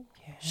 So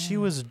Yeah. she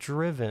was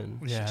driven.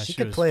 Yeah, she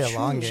could play a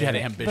long game. She had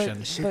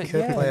ambition. She But could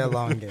yeah. play a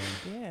long game.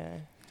 Yeah.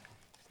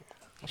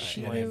 She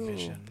She had knew.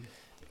 ambition.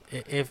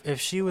 If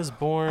she was think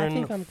born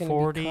I'm gonna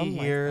 40 become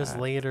like years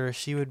that. later,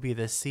 she would be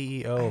the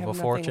CEO I of have a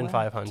nothing Fortune left.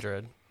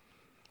 500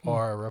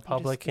 or a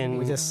Republican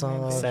We just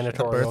saw the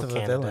senatorial birth of a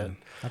candidate. villain.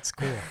 That's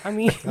cool. I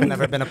mean, I've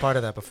never been a part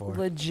of that before.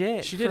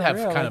 legit. She did for have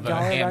real. kind of a Y'all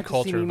are hand about to see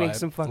culture me make vibe.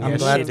 some fucking Yeah, I'm she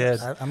glad. shit.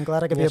 did. I'm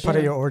glad I could be Yeah, a she part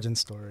of did. your origin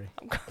story.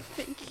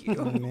 Thank You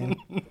know what I you.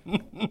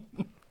 mean?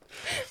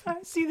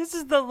 See, this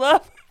is the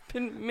love I've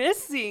been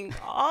missing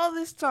all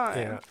this time.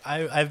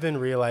 Yeah, I've been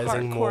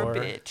realizing Hardcore more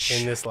bitch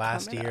in this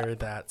last coming year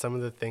that some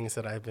of the things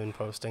that I've been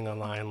posting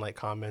online, like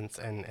comments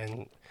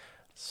and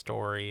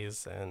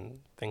stories and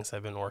things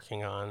I've been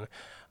working on,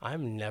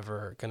 I'm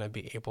never going to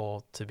be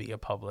able to be a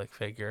public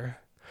figure.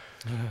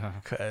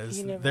 Because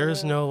You never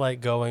there's will. no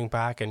like going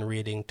back and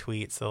reading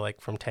tweets that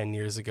like from 10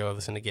 years ago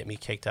that's going to get me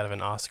kicked out of an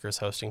Oscars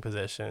hosting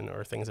position,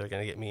 or things that are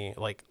going to get me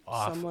like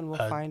off Someone will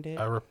a, find it.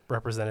 a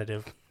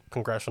representative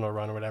congressional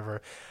run or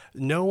whatever.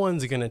 No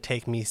one's going to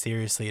take me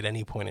seriously at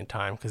any point in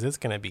time because it's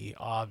going to be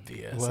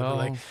obvious. They'll be Well,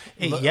 like,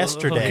 hey, look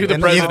yesterday. who the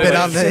And you've been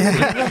on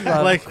president the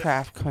Like,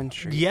 Lovecraft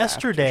Country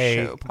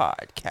yesterday- After Show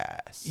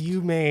podcast.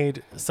 You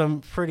made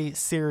some pretty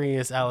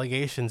serious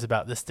allegations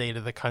about the state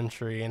of the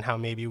country and how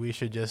maybe we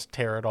should just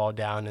tear it all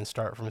down and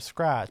start from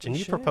scratch. And We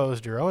you should.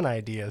 proposed your own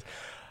ideas.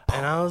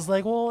 And I was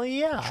like, well,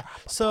 yeah.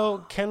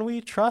 So can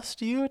we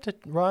trust you to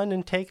run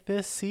and take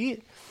this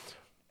seat?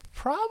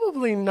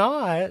 Probably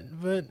not,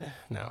 but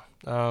no.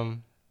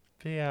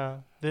 But yeah,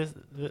 this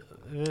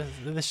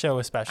show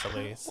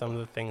especially, some of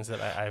the things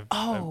that I've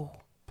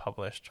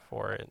published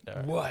for it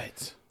are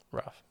What?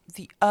 rough.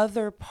 The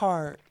other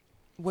part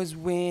was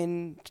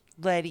when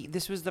Letty.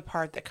 This was the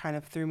part that kind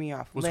of threw me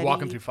off. Was Letty,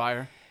 walking through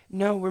fire?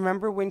 No,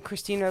 remember when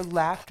Christina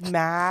laughed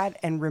mad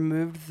and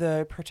removed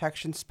the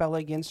protection spell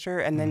against her,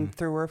 and then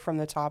threw her from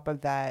the top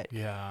of that,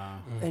 Yeah.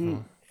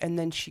 and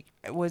then she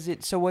was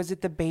it. So was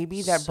it the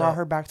baby that So- brought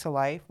her back to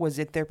life? Was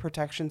it their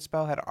protection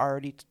spell had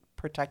already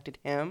protected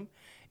him,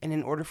 and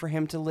in order for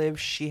him to live,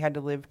 she had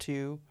to live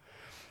too?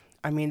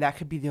 I mean, that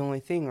could be the only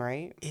thing,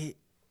 right?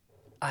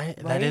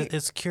 That is,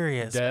 it's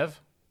curious. Dev?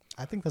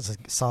 I think that's a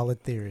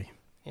solid theory.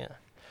 Yeah.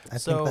 I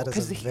So- think that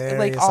is a Because very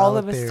like all solid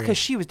of us, theory. because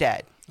she was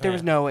dead. There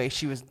was Yeah. no way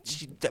she was.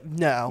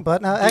 No.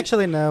 But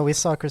actually, no. We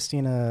saw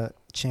Christina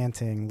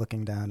chanting,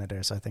 looking down at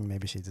her. So I think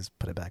maybe she just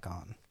put it back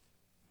on.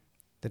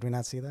 Did we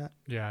not see that?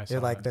 Yeah, I saw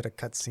It like it. did a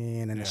cut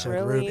scene, and Yeah. it showed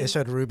Really? It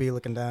showed Ruby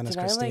looking down as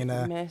Did Christina, I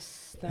like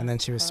miss that and then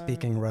she was part?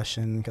 speaking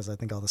Russian because I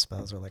think all the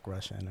spells were like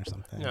Russian or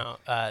something. No,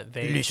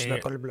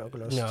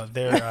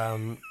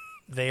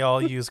 they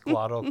all use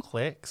glottal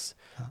clicks,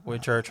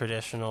 which are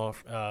traditional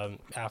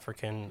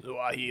African,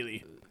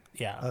 Swahili.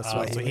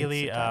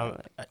 Swahili,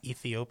 Dialect.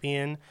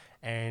 Ethiopian,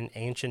 and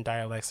ancient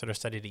dialects that are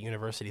studied at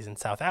universities in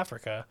South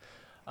Africa.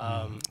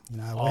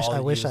 I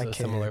wish I use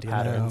similar could,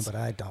 patterns. but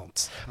I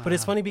don't. But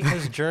it's funny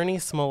because Journey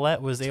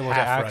Smollett was able to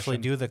half actually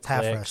Russian. do the It's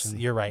half clicks. Russian.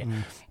 You're right.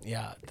 Mm.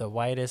 Yeah, the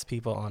whitest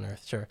people on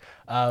earth, sure.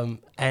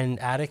 And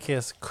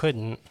Atticus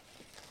couldn't.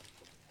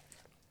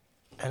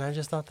 And I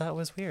just thought that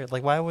was weird.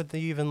 Like, why would they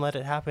even let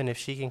it happen if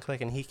she can click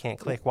and he can't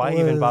click? Why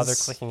even bother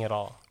clicking at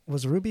all?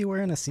 Was Ruby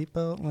wearing a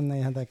seatbelt when they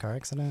had that car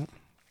accident?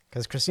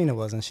 Because Christina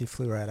wasn't. She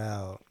flew right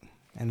out.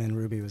 And then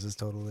Ruby was just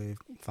totally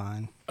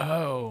fine.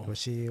 Oh, Was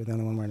she the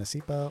only one wearing a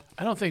seatbelt?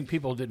 I don't think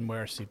people didn't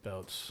wear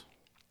seatbelts.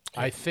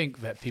 I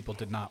think that people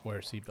did not wear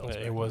seatbelts.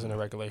 It wasn't a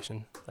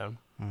regulation then.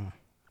 Mm.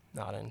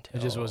 Not until.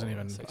 It just wasn't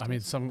even. 60. I mean,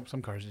 some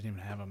cars didn't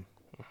even have them.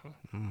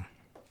 Mm.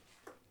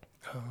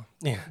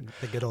 Yeah.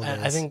 The good old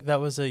days. I think that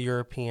was a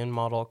European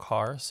model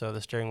car, so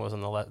the steering was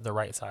on the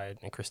right side,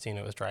 and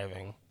Christina was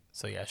driving.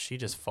 So yeah, she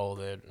just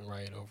folded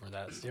right over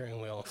that steering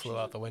wheel and flew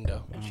out the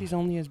window. And she's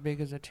only as big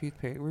as a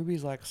toothpick.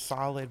 Ruby's like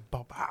solid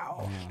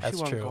bow. That's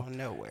she true. Wasn't going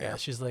nowhere. Yeah,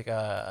 she's like,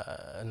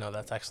 no,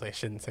 that's actually, I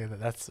shouldn't say that.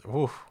 That's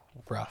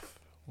rough.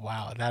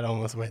 Wow, that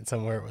almost went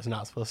somewhere it was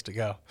not supposed to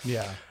go.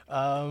 Yeah.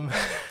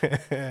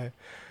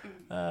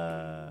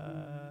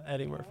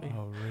 Eddie Murphy.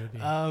 Oh,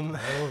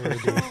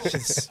 Ruby. Ruby.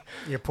 She's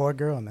your poor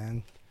girl,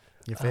 man.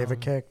 Your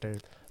favorite character.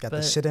 Got the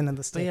but- shit in the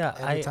But stick yeah,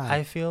 every time.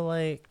 I feel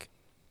like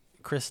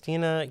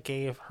Christina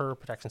gave her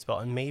protection spell,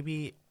 and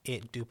maybe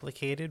it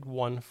duplicated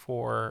one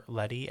for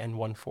Letty and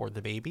one for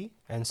the baby.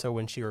 And so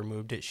when she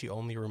removed it, she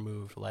only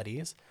removed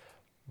Letty's.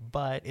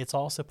 But it's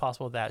also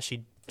possible that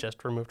she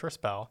just removed her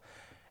spell,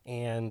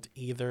 and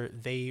either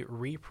they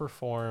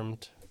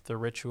re-performed the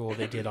ritual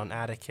they did on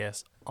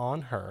Atticus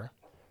on her,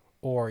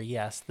 or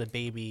yes, the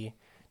baby,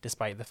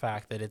 despite the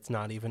fact that it's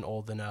not even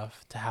old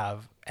enough to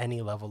have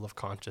any level of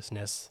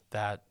consciousness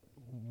that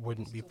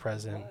wouldn't be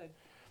present.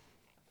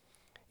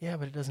 Yeah,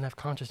 but it doesn't have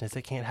consciousness.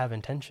 It can't have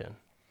intention.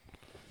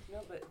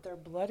 No, but their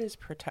blood is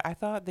I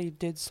thought they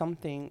did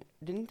something.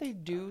 Didn't they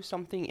do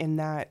something in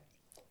that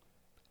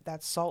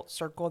salt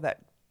circle that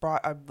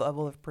brought a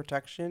level of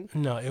protection?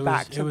 No, it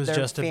Back was to it was their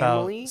just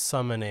family? about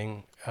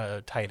summoning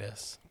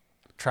Titus,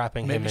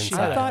 trapping Maybe him she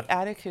inside. had I thought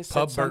Atticus said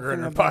Pub burger in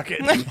her something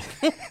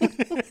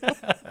pocket.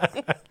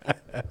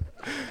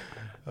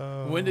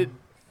 When did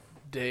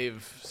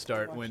Dave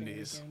start Watching it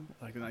Wendy's? again.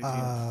 Like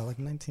 19. like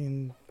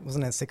 19,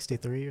 wasn't it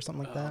 63 or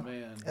something like Oh that?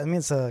 man. I mean,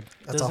 it's a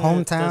Doesn't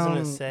hometown Doesn't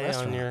it say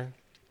restaurant. on your?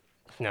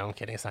 No, I'm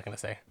kidding. It's not gonna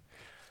say.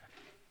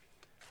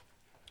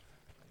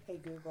 Hey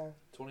Google.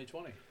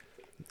 2020.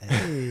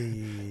 Hey.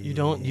 You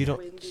don't.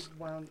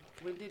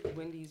 When did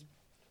Wendy's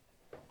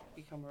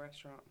become a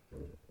restaurant?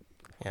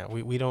 Yeah,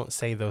 we don't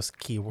say those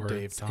Dave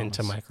keywords into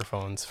Thomas.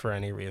 microphones for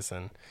any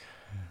reason.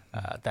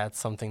 That's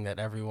something that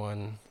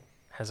everyone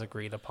has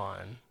agreed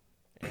upon.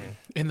 And,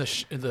 In the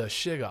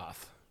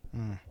Shiggoth.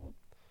 Mm.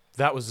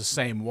 That was the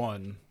same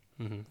one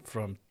mhm.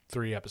 from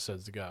 3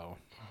 episodes ago.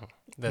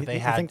 That You- they you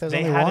had think there's they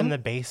only had one? in the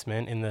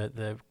basement in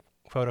the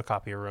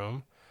photocopier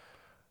room.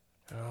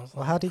 And I was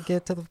Well, like, how'd he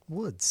get to the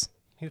woods?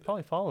 he was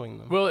probably following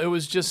them. Well, it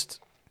was just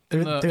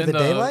in Through the the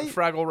daylight?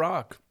 Fraggle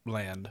Rock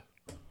land,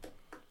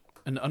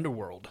 in the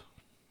underworld.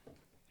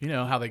 You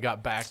know how they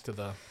got back to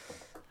the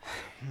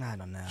I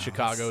don't know.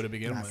 Chicago That's- to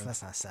begin that's- with,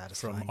 That's not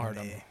satisfying. to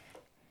Artem. me.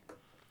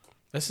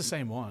 That's the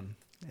same one.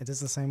 It is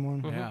the same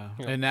one. Yeah.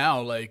 Yeah. And now,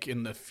 like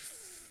in the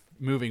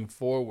moving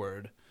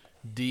forward,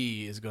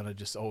 D is gonna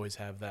just always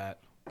have that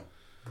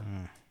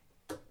Mm.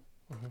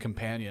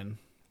 companion.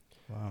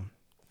 Wow.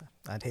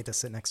 I'd hate to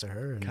sit next to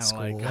her in Kinda school.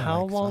 like,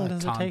 How long fuck.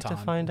 does it take to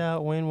Tauntaun. find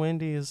out when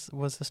Wendy's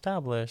was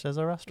established as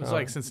a It restaurant? was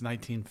like since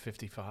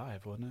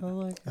 1955, wasn't I it?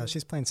 was like, Oh,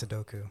 she's playing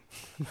Sudoku.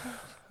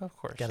 of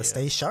course. Gotta she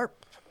stay is.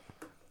 sharp.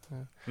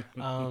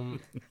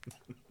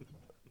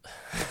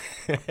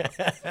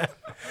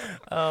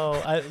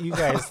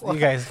 You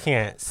guys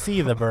can't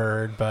see the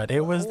bird, but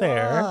it was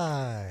there.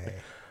 Why?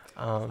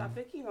 Stop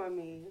picking on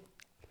me.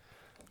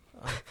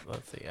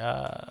 Let's see.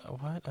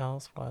 What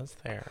else was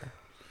there?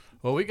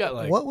 Well, we got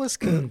like What was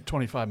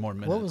 25 more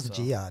minutes. what was so.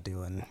 Gia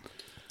doing?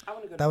 I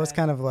want to go. That was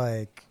kind of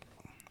like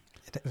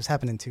it was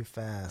happening too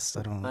fast.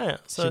 I don't. Oh, yeah.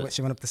 So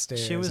she went up the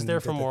stairs. she was and there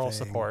did for the moral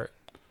thing. support.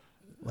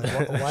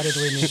 Like, why did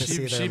we need to see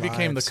their She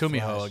became the lives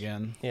Kumiho flash?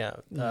 again. Yeah.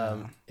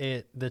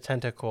 The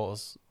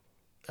tentacles.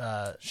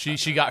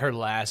 She got her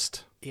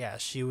last. Yeah,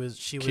 she was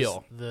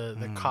Kill.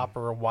 the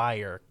copper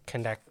wire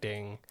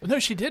connecting. No,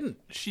 she didn't.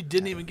 She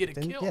didn't even get a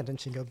Didn't, kill. yeah,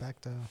 didn't she go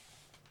back to?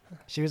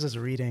 She was just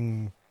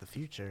reading the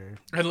future.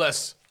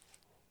 Unless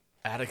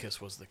Atticus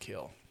was the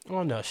kill.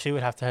 Well, no, she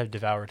would have to have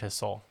devoured his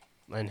soul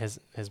and his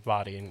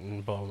body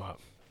and blow him up.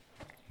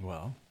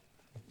 Well,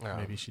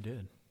 maybe she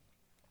did.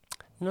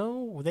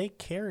 No, they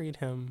carried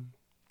him.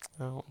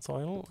 Oh, so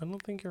I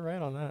don't think you're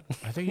right on that.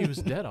 I think he was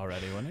dead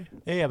already, wasn't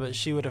he? Yeah, but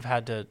she would have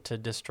had to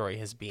destroy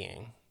his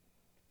being.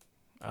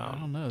 I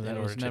don't know. In That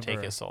order was to take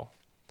never- his soul.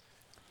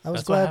 I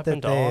was That's what glad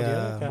happened that to they. all the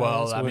other guys.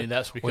 Well, I when- mean,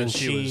 that's when because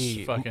she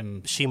was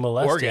fucking. She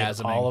molested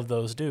orgasming. all of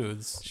those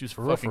dudes. She was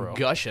for real, fucking for real.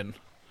 gushing,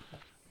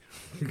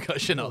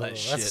 gushing all that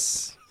shit.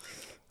 that's-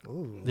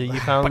 Ooh, You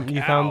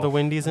found the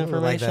Wendy's ooh, like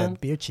information?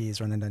 that beer cheese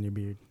running down your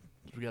beard.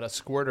 We got a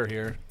squirter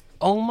here.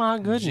 Oh my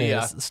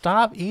goodness! Gia.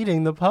 Stop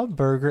eating the pub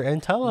burger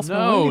and tell us. No,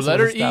 when Wendy's let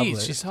was her eat.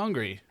 established. She's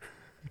hungry.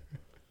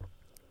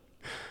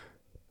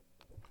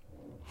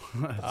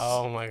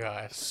 Oh my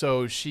gosh!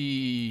 So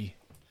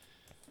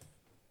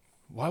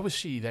why was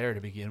she there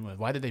to begin with?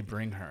 Why did they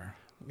bring her?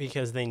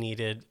 Because they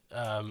needed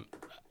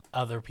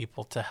other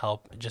people to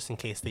help, just in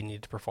case they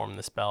needed to perform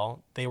the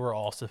spell. They were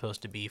all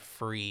supposed to be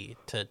free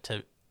to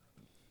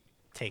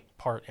take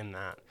part in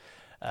that.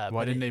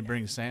 Why didn't they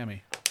bring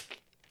Sammy?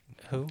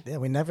 Who? Yeah,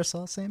 we never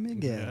saw Sammy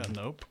again. Yeah,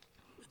 nope.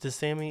 Does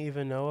Sammy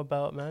even know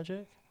about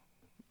magic?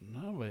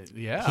 No, but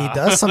yeah. He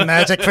does some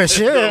magic for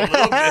sure. A little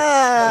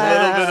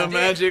bit of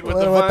magic with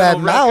the With that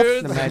vinyl mouth.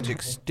 records. The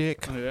magic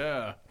stick.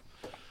 Yeah.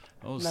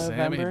 Oh,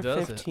 Sammy November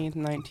does it. 15th,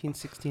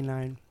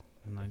 1969.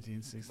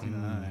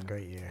 1969.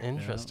 Great year.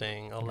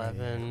 Interesting.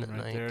 11,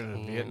 Right there, the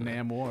 19.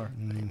 Vietnam War.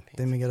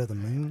 Didn't we go to the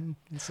moon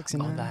in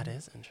 '69? Oh, that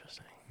is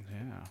interesting.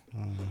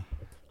 Yeah.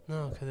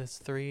 No, because it's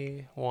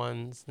 3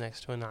 ones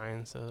next to a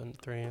 9, so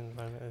 3 and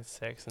 5 is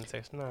 6 and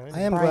 6 9. I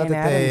am Bryan glad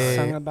that Adams they.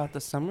 sung about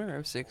the summer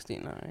of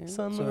 69. so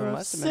Summer there of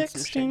must have been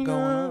some shit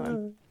going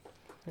on.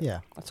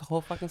 Yeah. That's a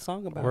whole fucking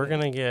song about We're it.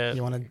 gonna get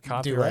You want to do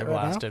copyright that right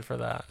now? blasted for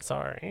that.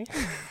 Sorry.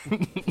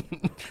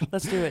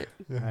 Let's do it.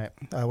 All right.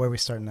 Where are we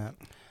starting at?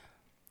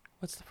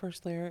 What's the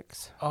first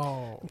lyrics?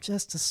 Oh,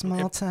 Just a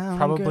small town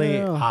probably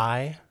girl.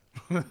 I.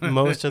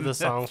 Most of the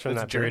songs from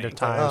That's that period of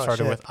Journey. time Oh,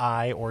 started shit. with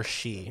I or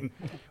she,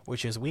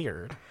 which is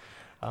weird.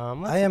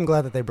 I am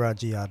glad that they brought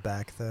Giad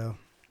back though,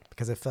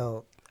 because it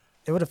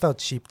would have felt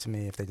cheap to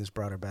me if they just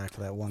brought her back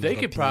for that one. They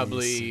little could piece.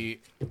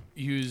 probably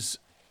use.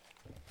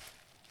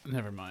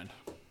 Never mind.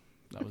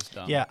 That was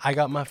dumb. Yeah, I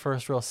got my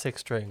first real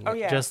 6-string. Oh,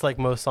 yeah. Just like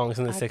most songs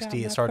in the I got 60s, my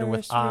it started with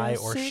first I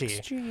real or she.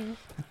 6-string,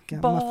 Got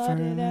my bought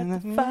it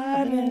at the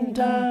fine and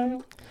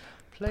dime.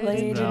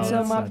 Played No, until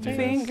that's my not Jesus.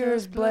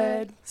 fingers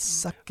bled.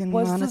 Sucking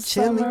Was on the a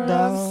chili summer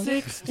dog. of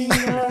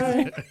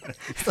 69.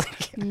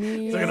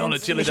 Me Looking on and a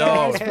chili some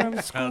dog. guys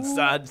from school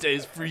Outside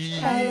stays free.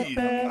 had a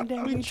band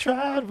and We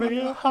tried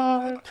real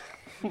hard.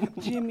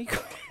 Jimmy.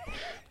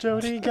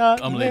 Jody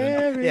got I'm leaving.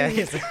 married.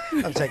 Yeah,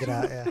 I'm checking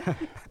out. Yeah.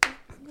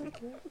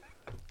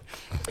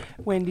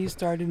 Wendy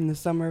started in the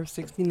summer of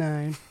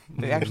 69.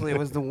 Actually, it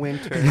was the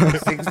winter of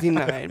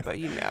 69, but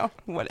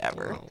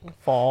whatever.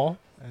 Fall.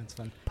 That's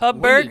fun. Pub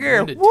When did- burger.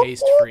 When did Whoop.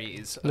 Taste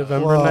freeze?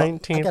 November Well, I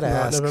 19th, gotta not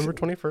ask. November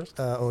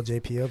 21st. Old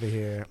JP over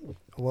here.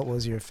 What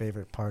was your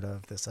favorite part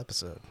of this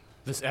episode?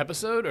 This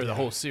episode or the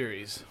whole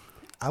series?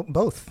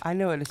 Both. I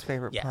know what his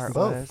favorite Yes. part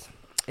Both. was.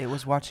 It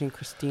was watching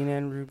Christina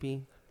and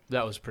Ruby.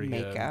 That was pretty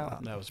Make good.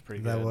 out. That was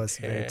pretty That good. was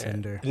very Yeah.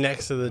 tender.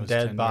 Next to the It was dead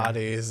tender.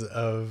 bodies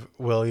of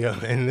William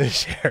and the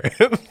sheriff.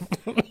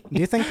 Do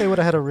you think they would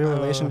have had a real Uh,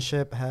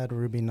 relationship had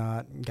Ruby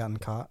not gotten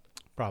caught?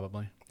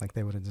 Probably. Like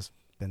they would have just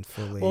been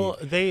fully. Well,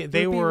 they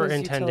Ruby were was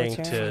intending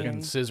utilitarian. to.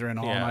 Fucking scissoring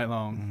all Yeah. night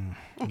long.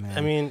 Man.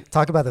 I mean,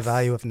 talk about the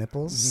value of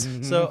nipples.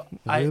 so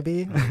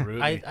Ruby.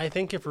 Ruby. I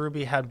think if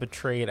Ruby had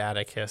betrayed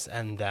Atticus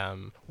and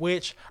them,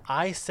 which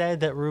I said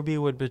that Ruby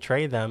would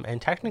betray them,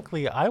 and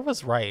technically I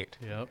was right.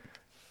 Yep.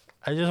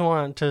 I just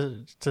want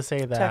to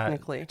say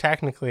that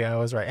technically I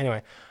was right.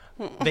 Anyway,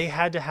 they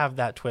had to have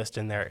that twist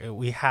in there.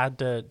 We had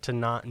to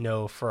not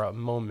know for a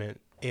moment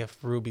if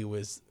Ruby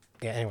was.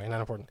 Yeah. Anyway, not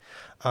important.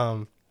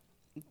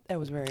 That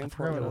was very I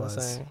forgot important. what I was.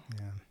 was saying.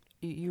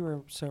 Yeah. You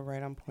were so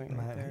right on point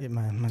right there.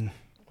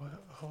 What?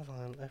 Hold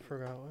on, I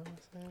forgot what I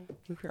was saying.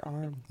 Move your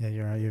arm.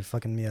 Yeah, you're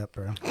fucking me up,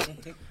 bro.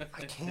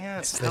 I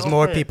can't. There's help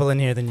more it. people in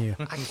here than you.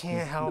 I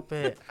can't help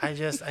it. I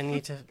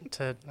need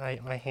to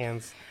my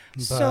hands.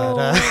 But,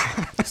 So,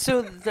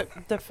 so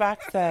the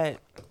fact that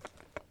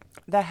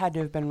had to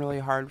have been really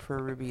hard for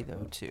Ruby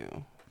though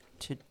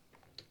to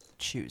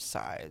choose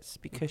sides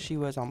because she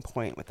was on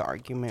point with the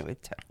argument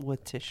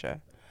with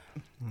Tisha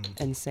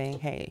and saying,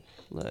 "Hey,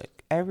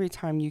 look, every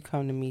time you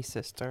come to me,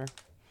 sister,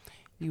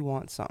 you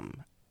want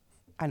something.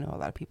 I know a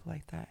lot of people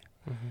like that.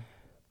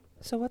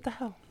 So what the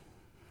hell?"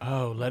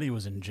 Oh, Letty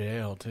was in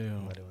jail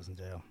too. Letty was in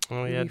jail.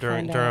 Oh yeah, We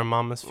during find out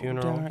Mama's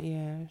funeral.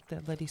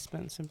 that Letty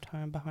spent some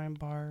time behind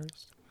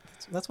bars.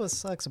 That's what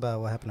sucks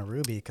about what happened to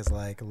Ruby, because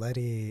like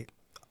Letty,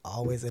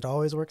 it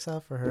always works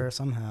out for her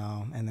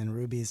somehow, and then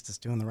Ruby's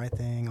just doing the right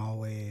thing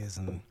always,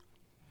 and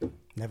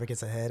never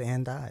gets ahead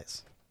and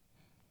dies.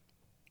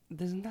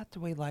 Isn't that the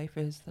way life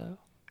is, though?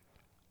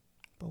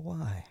 But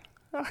why?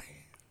 I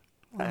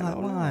Why?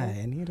 don't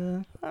Why?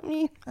 know. I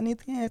mean, I need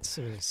the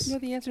answers. you know,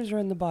 the answers are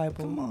in the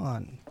Bible. Come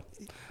on.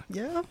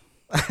 Yeah.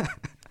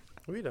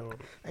 We don't.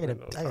 I gotta we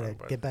don't talk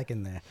about get back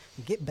in there.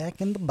 Get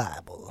back in the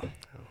Bible.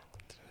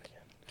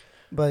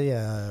 But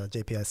yeah,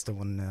 JP, I still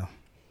want to know.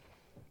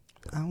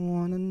 I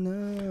want to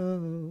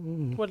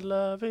know. what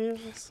love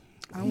is.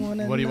 I want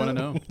to know. What do you want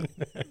to know?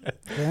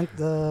 Grant,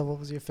 what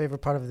was your favorite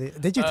part of the...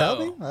 Did you tell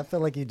me? Oh. I feel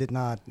like you did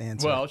not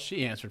answer. Well,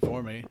 she answered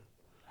for me.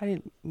 I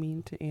didn't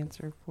mean to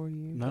answer for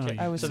you. No,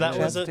 I was So that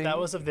was suggesting. that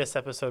was of this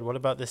episode. What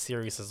about this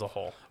series as a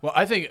whole? Well,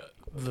 I think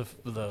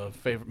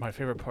my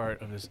favorite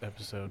part of this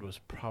episode was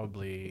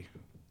probably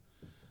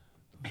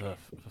the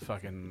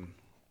fucking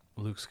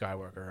Luke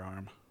Skywalker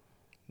arm.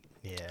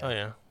 yeah. Oh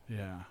yeah.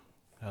 Yeah,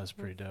 that was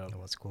pretty dope. That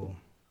was cool.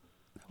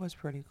 That was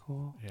pretty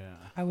cool. Yeah.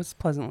 I was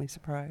pleasantly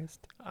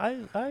surprised. I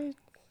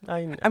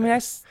mean,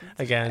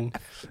 again,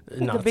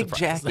 the not big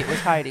surprised. jacket was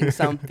hiding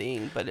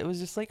something, but it was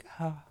just like,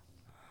 oh,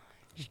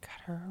 she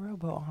got her a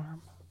robo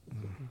arm.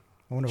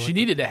 I wonder She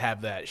needed to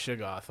have that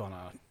Shoggoth on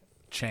a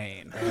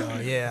chain. Oh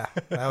yeah,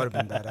 that would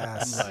have been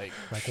badass.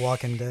 Like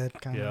Walking Dead,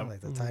 kind of Yep.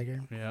 like the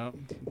tiger. Yeah.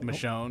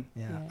 Michonne.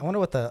 Yeah. Yeah. I wonder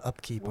what the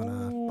upkeep on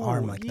an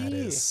arm like that yeah.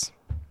 is.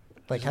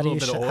 Like Just how a do you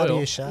little bit of how do oil.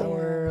 you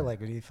shower? Yeah. Like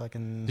do you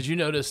fucking? Did you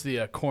notice the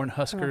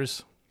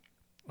Cornhuskers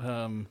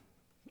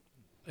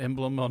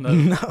emblem on the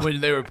No.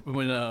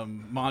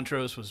 when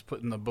Montrose was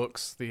putting the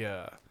books,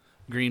 the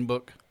green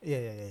book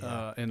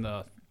Yeah. in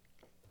the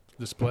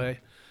display?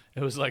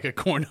 It was like a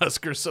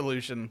Cornhusker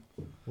solution.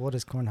 What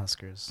is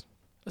Cornhuskers?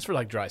 That's for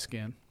like dry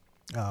skin,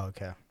 Oh,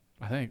 okay.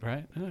 I think,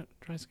 right? Isn't it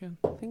dry skin?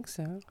 I think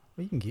so.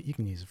 Well, you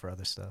can use it for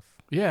other stuff.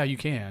 Yeah, you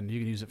can. You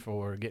can use it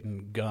for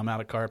getting gum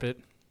out of carpet.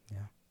 Yeah.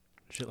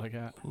 Shit like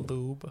that.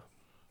 Lube.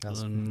 That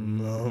was, Mm.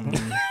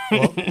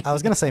 well, I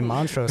was gonna say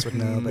Montrose would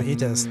know, but he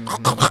just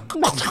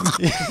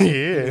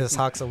Yeah. just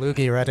hawks a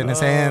loogie right in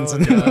his Oh, hands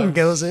and God.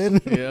 goes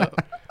in. Yeah.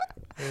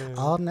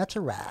 All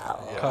natural.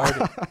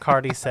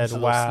 Cardi said, Just a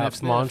little wow. sniff,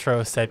 sniff.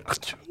 Montrose said,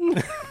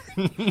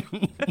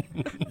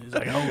 He's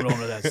like, hold on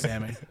to that,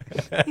 Sammy.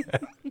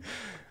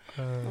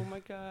 Oh my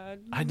God.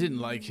 I didn't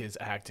like his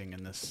acting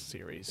in this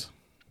series.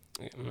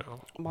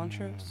 no.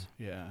 Montrose.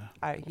 Yeah.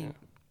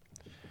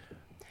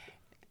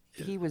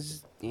 He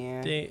was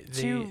They-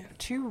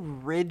 too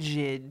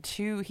rigid.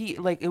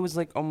 It was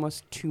like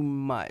almost too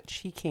much.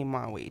 He came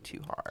on way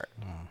too hard.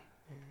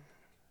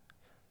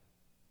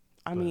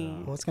 I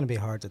mean, Well, it's gonna be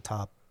hard to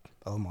top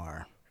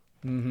Omar.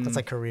 Mm-hmm. That's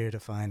like career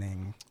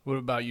defining What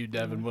about you,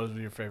 Devin? What was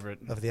your favorite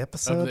of the of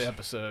episode. the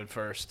episode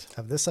first?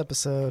 Of this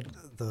episode,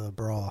 the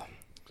brawl.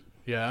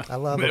 Yeah. I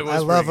love It a, was I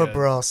love pretty a good.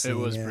 brawl scene. It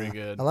was yeah. pretty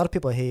good. A lot of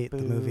people hate the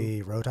Boo.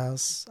 movie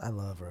Roadhouse. I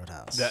love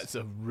Roadhouse. That's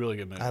a really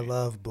good movie. I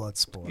love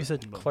Bloodsport. You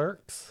said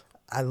Clerks?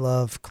 I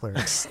love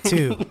Clerks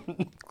 2.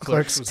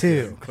 Clerks was 2.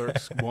 good.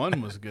 Clerks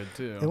 1 was good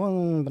too. It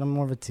wasn't, but I'm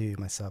more of a 2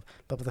 myself.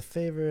 But the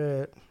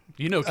favorite,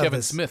 You know, Kevin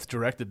this- Smith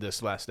directed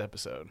this last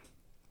episode.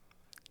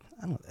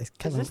 I don't. It's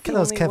this the That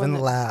was only Kevin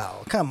one that-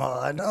 Lau. Come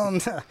on,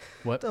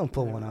 What? don't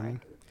pull Never one on me. mind.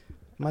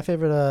 My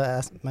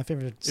favorite, my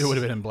favorite. It would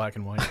have been in black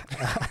and white.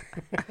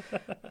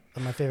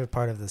 My favorite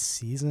part of the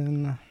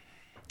season.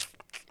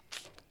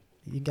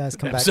 You guys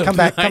come Episode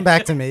back, 9. come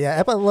back to me.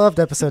 Yeah, I loved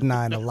episode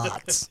 9 a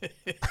lot.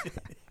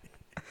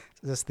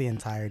 Just the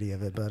entirety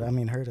of it, but I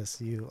mean,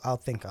 Hurtis, I'll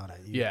think on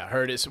it. Yeah,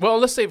 hers. Well,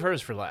 let's save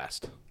hers for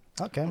last.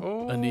 Okay.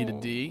 Anita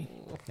D.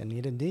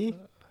 Anita D.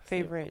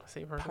 favorite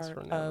Save her part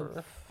for never.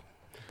 of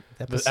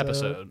The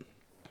episode.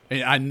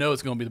 And I know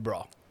it's gonna be the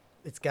brawl.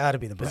 It's got to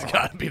be the brawl. It's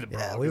gotta be the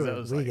brawl. Yeah, 'cause that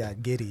was we like-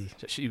 got giddy.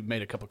 She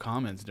made a couple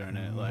comments during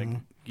it, like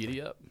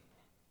 "giddy up."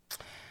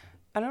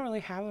 I don't really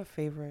have a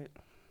favorite.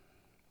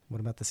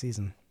 What about the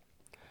season?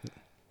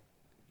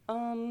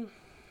 Um,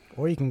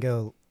 Or you can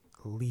go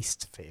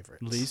least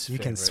favorite. Least You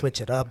can favorite.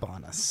 switch it up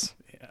on us.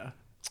 Yeah,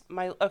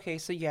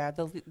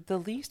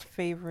 the least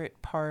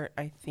favorite part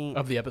I think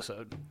of the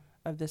episode.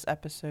 of this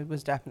episode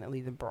was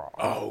definitely the brawl.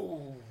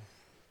 Oh,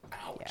 Yeah,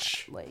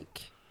 ouch!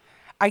 like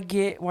I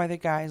get why the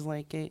guys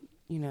like it,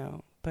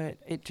 but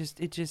it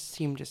just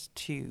seemed just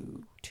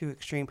too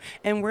extreme.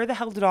 And where the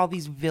hell did all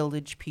these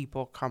village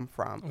people come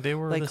from? They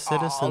were Like, the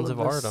citizens all of of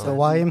a Ardon. The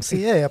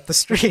YMCA up the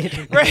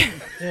street, Right.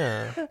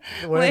 Yeah.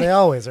 where Like- they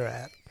always are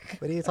at.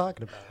 What are you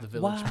talking about? The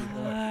village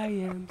people.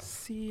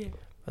 YMCA.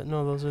 But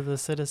no, those are the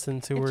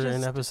citizens who It were in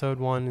just- episode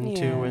 1 and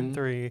 2 yeah. and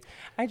 3.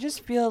 I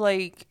just feel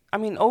like,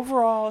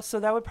 overall, so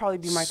that would probably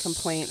be my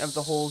complaint of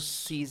the whole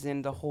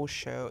season, the whole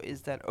show,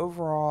 is that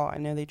overall, I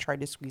know they tried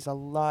to squeeze a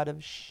lot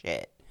of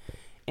shit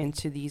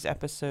into these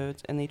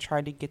episodes, and they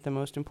tried to get the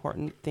most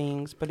important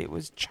things, but it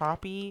was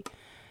choppy.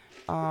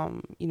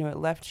 It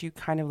left you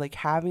kind of like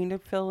having to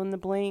fill in the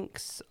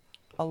blanks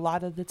a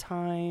lot of the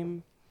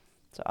time.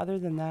 So other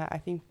than that, I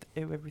think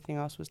everything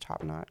else was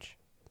top notch.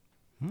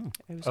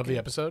 It was Of the good.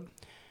 episode,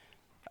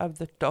 of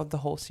the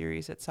whole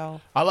series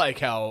itself. I like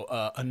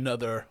how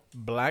another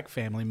black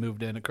family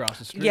moved in across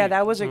the street. Yeah,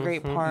 that was a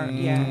great part.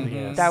 Yeah,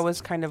 Yes. that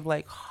was kind of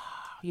like,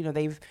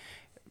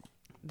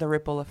 the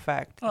ripple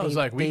effect. I was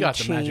like, we they got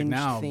the magic changed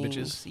now, things.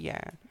 bitches. Yeah,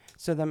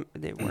 so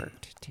it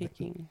worked,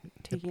 taking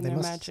They their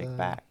must, magic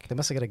back. They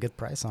must have got a good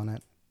price on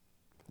it.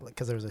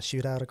 Because there was a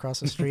shootout across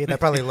the street. That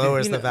probably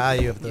lowers the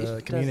value of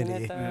the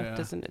community. Yeah.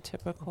 Doesn't it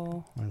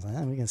typical? I was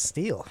like, we can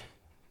steal.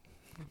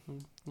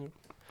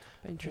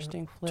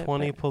 Interesting flip.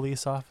 20 but-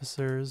 police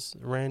officers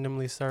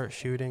randomly start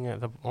shooting at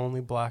the only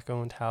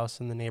black-owned house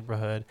in the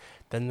neighborhood.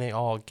 Then they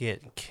all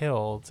get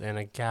killed in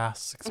a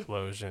gas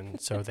explosion,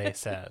 so they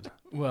said.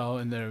 Well,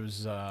 and there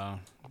was a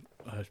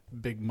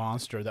big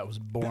monster that was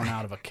born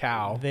out of a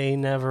cow. They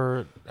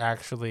never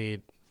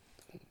actually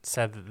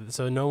said that,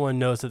 so no one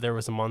knows that there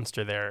was a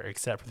monster there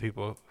except for the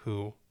people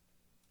who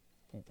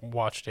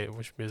watched it,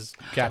 which was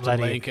Captain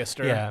Letty.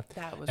 Lancaster. Yeah,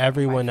 That was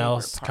everyone one of my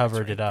else favorite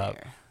covered parts it right up.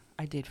 there.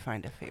 I did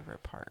find a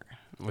favorite part.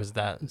 was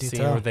that Do scene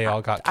tell. where they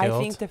all got I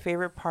killed. think the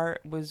favorite part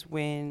was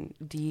when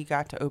Dee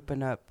got to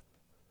open up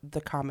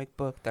the comic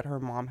book that her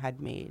mom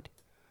had made,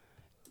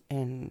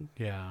 and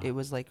Yeah. it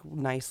was like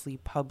nicely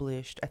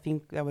published. I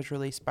think that was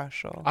really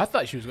special. I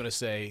thought she was going to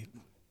say,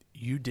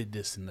 you did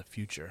this in the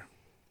future.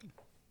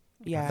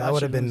 Yeah, That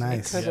would have she been was- it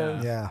nice.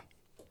 could've- Yeah.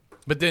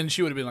 But then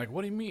she would have been like,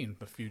 what do you mean,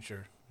 the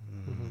future?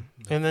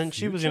 And then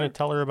she was going future? to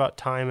tell her about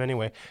time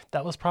anyway.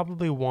 That was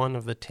probably one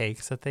of the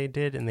takes that they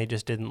did, and they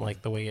just didn't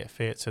like the way it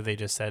fit. So they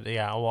just said,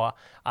 yeah, well,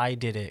 I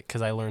did it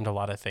because I learned a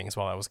lot of things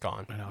while I was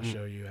gone. And I'll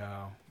show you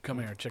how. Come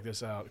here, check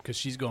this out. Because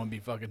she's going to be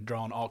fucking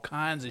drawing all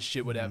kinds of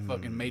shit with that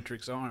fucking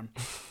Matrix arm.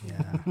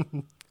 Yeah.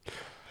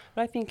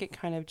 but I think it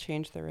kind of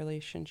changed the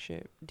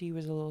relationship. Dee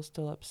was a little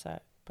still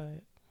upset,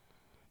 but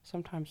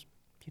sometimes,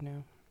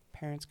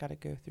 parents got to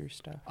go through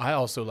stuff. I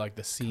also like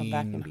the Come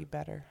back and scene be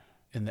better.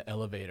 in the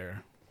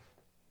elevator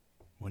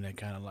when they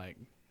kind of like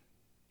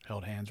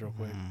held hands real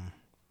quick.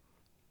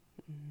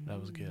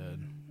 That was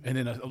good. And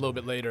then a little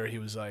bit later, he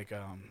was like,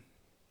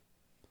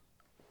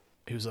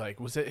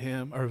 was it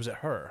him or was it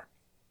her?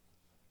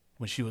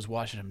 When she was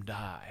watching him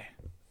die,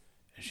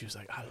 and she was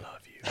like, "I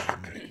love you,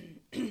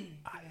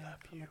 I love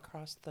you."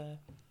 Across the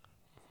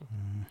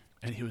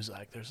And he was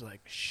like, "There's like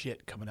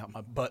shit coming out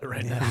my butt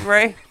right now."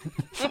 right.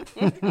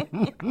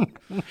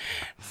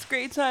 It's a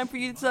great time for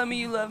you to tell me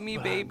you love me,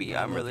 baby.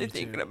 I'm love really you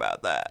thinking too.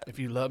 about that. If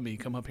you love me,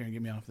 come up here and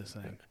get me off this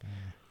thing.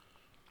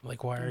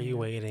 Like, why are you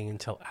waiting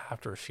until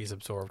after she's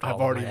absorbed I've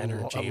all already of my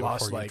energy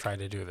lost, before you like, try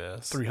to do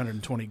this?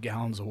 320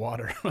 gallons of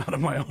water out of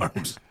my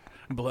arms,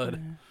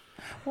 blood.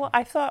 Well,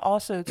 I thought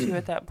also too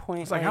at that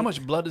point, It's like, how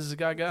much blood does this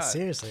guy got?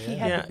 Seriously. he Yeah.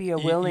 had Yeah, to be a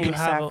you willing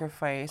have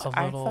sacrifice. A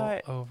I little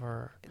thought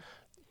over.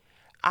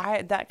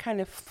 that kind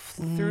of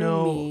threw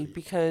No, me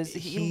because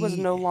he was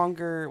no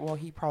longer. Well,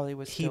 he probably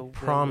was. He still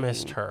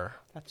promised willing. her.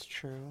 That's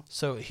true.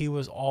 So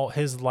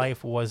his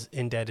life was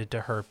indebted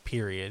to her,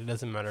 period. It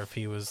doesn't matter if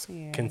he was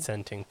Yeah.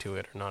 consenting to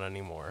it or not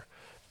anymore.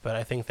 But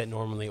I think that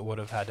normally it would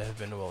have had to have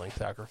been a willing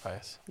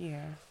sacrifice.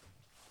 Yeah.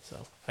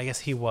 So I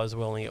guess he was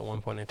willing at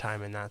one point in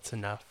time, and that's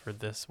enough for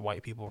this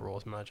white people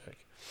rules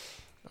magic.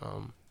 I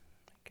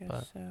guess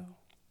But- so.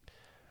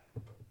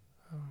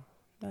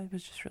 That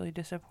was just really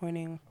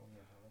disappointing.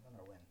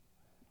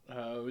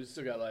 We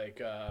still got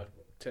like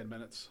 10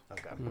 minutes.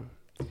 Okay.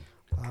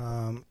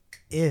 Mm.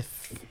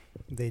 If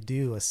they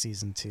do a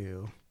season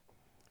 2,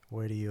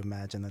 where do you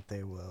imagine that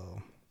they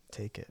will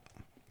take it?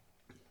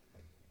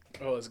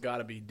 Oh, it's got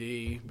to be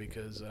D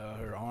because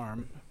her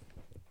arm.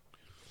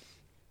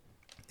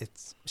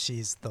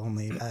 She's the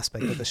only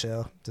aspect of the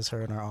show, just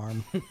her and her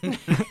arm.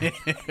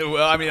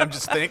 Well, I mean, I'm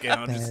just thinking.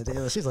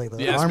 And, she's like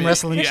the You asked arm me-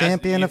 wrestling you asked-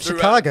 champion you of threw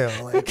out-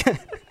 Chicago. Like,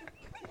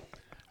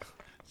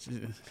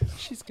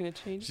 She's gonna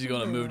change. She's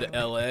going to move to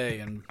L.A.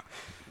 and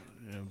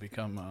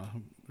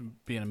become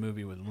be in a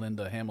movie with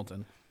Linda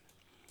Hamilton.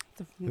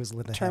 The who's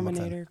Linda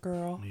Terminator Hamilton?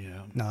 girl.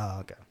 Yeah. No,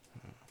 okay.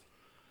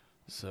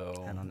 So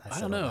I I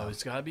said don't it know. wrong.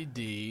 It's got to be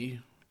D.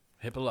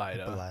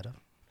 Hippolyta. Hippolyta.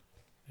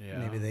 Yeah.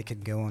 Maybe they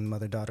could go on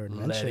mother-daughter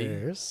Letty.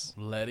 adventures.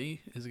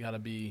 Letty has got to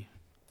be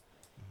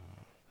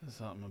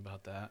something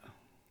about that.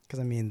 Because,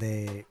 I mean,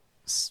 they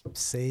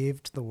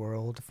saved the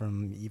world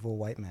from evil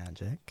white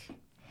magic.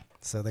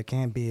 So there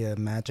can't be a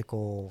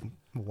magical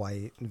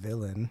white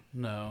villain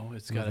No,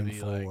 it's got to moving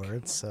be like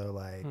forward. So,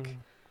 like,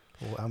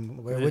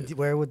 Mm.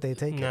 where would they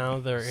take Now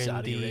they're in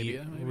Saudi the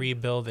Arabia, maybe?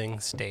 rebuilding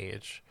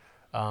stage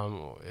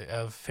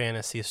of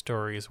fantasy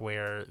stories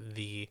where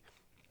the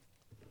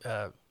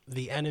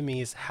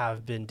enemies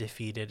have been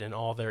defeated, and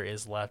all there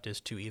is left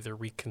is to either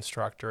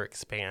reconstruct or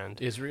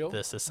expand Israel.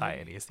 the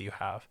societies that you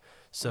have.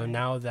 So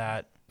now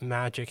that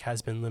magic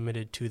has been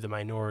limited to the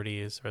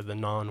minorities or the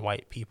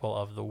non-white people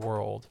of the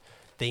world,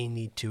 they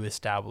need to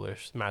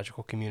establish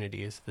magical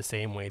communities the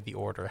same way the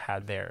Order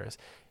had theirs,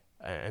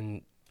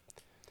 and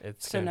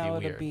it's So gonna now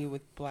be it'll weird. be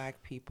with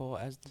black people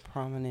as the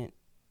prominent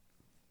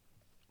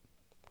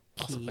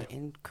key Possibly.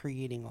 in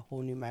creating a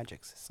whole new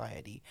magic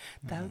society.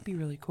 That would be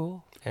really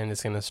cool. And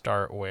it's gonna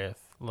start with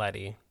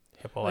Letty,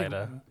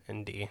 Hippolyta,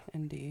 and D.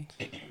 Indeed.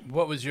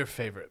 What was your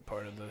favorite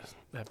part of the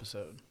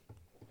episode,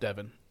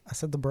 Devin? I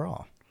said the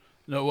brawl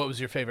No, what was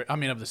your favorite? I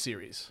mean, of the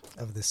series.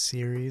 of the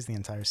series, the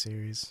entire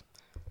series.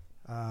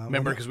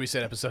 Remember, because we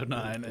said episode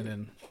 9, and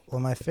then Well,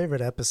 my favorite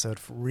episode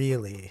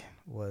really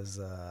was,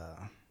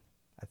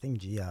 I think,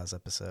 Gia's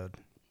episode.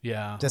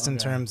 yeah, Just in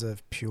okay. terms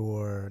of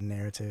pure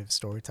narrative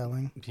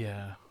storytelling.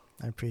 Yeah,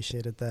 I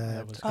appreciated that.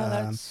 That was Oh,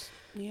 that's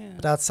yeah.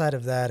 But outside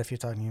of that, if you're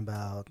talking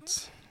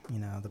about,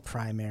 the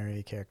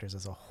primary characters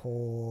as a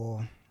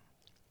whole,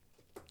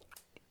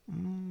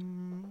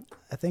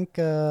 I think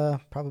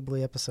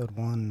probably episode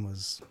 1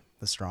 was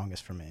the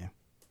strongest for me.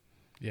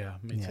 yeah,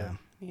 me Yeah. too.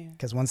 Yeah.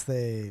 Because once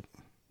they,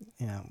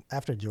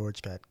 after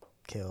George got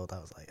killed, I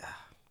was like,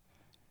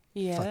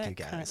 Yeah. Fuck that you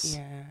guys.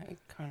 it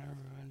kind of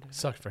ruined it.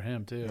 Sucked for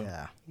him too.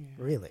 yeah, Yeah.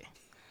 really.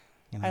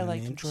 You know I what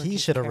liked He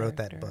George's should have wrote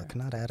that character. book,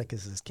 not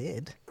Atticus's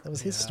kid. That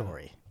was his Yeah.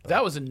 story.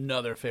 That was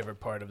another favorite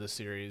part of the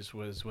series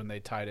was when they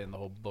tied in the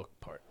whole book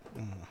part.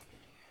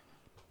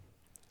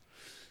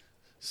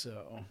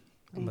 So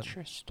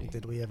Interesting.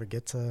 Did we ever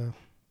get to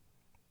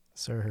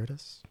Sir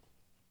Hurtus?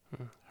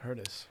 hurt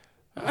us.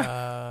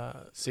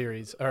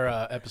 Series or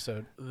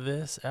episode.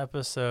 This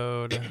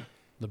episode,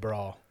 The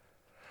Brawl.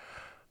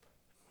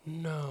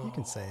 no. You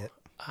can say it.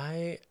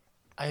 I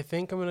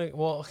think I'm gonna.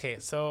 Well, okay.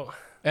 So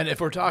And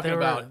if we're talking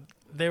about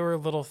there were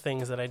little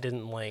things that I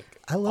didn't like.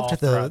 I loved all the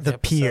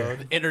throughout pier.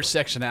 episode.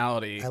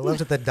 intersectionality, I loved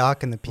the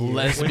dock and the pier.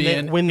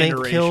 lesbian, when they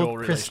interracial killed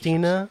relationships.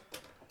 Christina.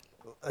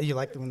 Oh, you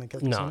liked it when they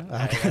killed No, Christina?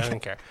 I Okay. don't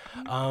care.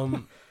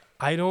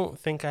 I don't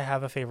think I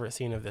have a favorite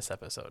scene of this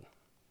episode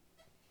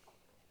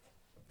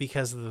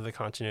because of the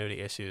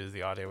continuity issues,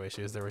 the audio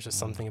issues. There was just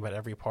something about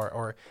every part,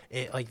 or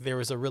it like there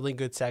was a really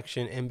good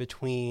section in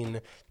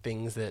between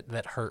things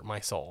that hurt my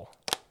soul.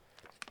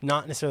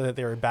 Not necessarily that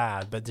they were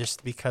bad, but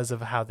just because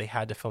of how they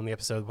had to film the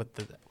episode with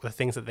the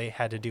things that they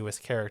had to do as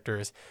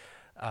characters.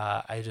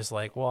 I just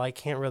like, well, I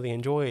can't really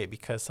enjoy it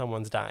because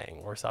someone's dying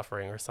or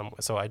suffering or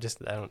so I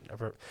don't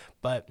ever.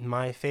 But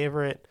my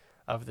favorite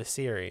of the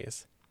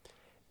series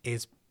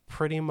is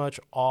pretty much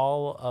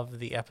all of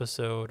the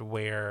episode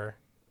where,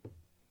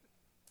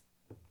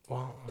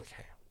 well,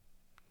 okay.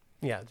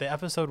 Yeah, the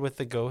episode with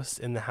the ghosts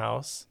in the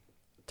house,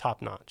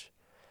 top notch.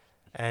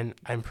 And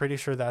I'm pretty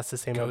sure that's the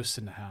same. Ghosts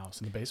in the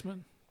house, in the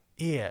basement.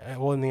 Yeah,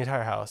 well, in the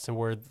entire house, and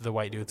where the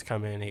white dudes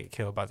come in and get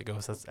killed by the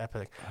ghosts, that's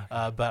epic.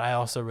 But I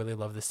also really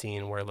love the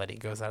scene where Letty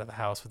goes out of the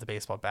house with a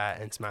baseball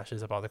bat and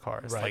smashes up all the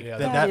cars. Right, Like yeah,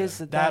 that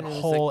is a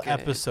whole good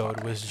episode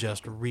part. was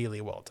just really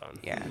well done.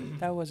 Yeah,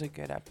 that was a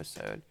good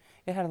episode.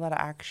 It had a lot of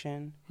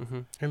action,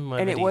 Mm-hmm.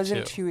 and it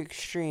wasn't too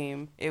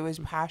extreme. It was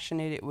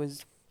passionate.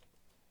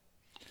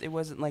 It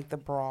wasn't like the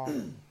brawl.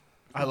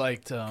 I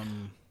liked all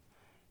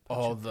Bunch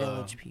of the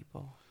village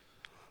people.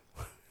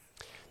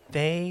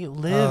 They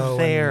live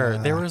there.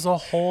 There was a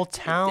whole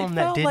town It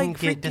that felt didn't like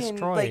get freaking,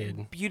 destroyed.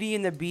 Like Beauty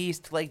and the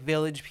Beast, like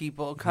village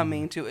people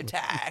coming to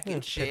attack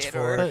and shit,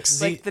 or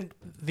Pitchforks. like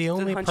the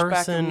only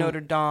Hunchback person of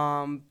Notre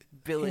Dame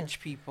village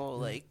people.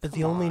 Like, But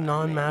the come only on,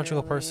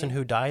 non-magical man, person really?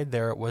 who died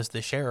there was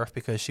the sheriff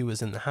because she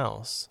was in the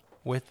house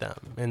with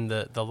them in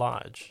the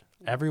lodge.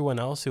 Everyone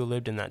else who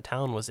lived in that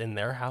town was in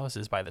their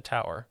houses by the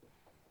tower.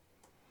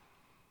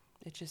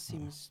 It just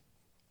seems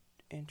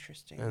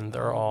interesting. And that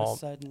they're all of a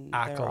sudden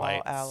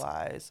acolytes. They're all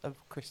allies of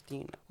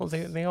Christina. Well,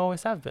 they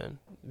always have been,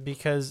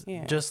 because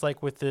Yeah. just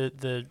like with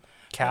the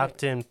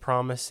captain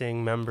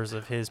promising members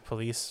of his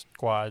police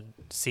squad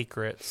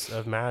secrets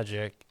of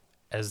magic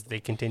as they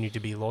continue to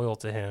be loyal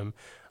to him,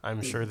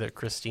 I'm sure that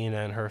Christina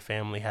and her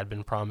family had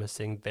been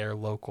promising their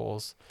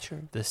locals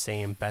True. the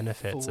same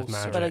benefits Full of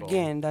magic. But circle.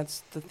 again,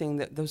 that's the thing,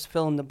 that those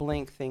fill in the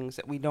blank things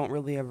that we don't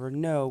really ever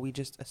know. We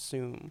just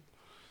assume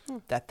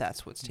that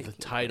that's what's taking the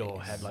title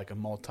place. had like a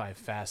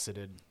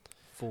multifaceted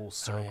full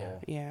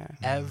circle. Yeah.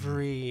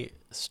 Every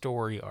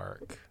story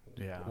arc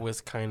Yeah. was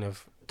kind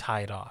of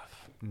tied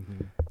off.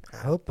 Mm-hmm. I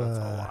hope That's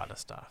a lot of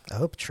stuff. I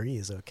hope Tree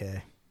is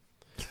okay.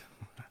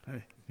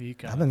 I've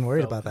I've been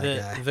worried about that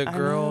guy. The I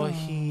girl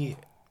know.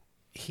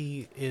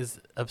 he is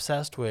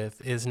obsessed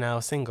with is now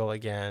single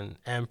again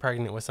and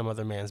pregnant with some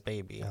other man's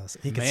baby. No,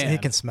 he Man.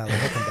 can smell it.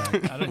 He'll come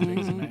back. I don't think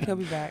he's a Mhm, man. He'll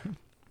be back.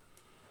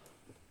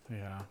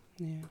 Yeah.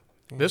 Yeah.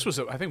 This was,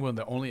 I think, one of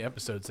the only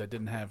episodes that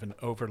didn't have an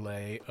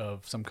overlay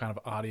of some kind of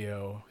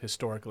audio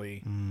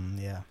historically.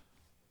 Yeah.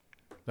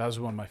 That was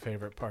one of my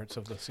favorite parts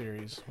of the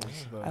series.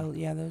 Was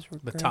Yeah, those were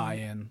the great.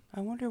 tie-in.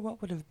 I wonder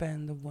what would have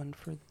been the one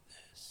for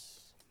this.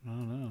 I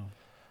don't know.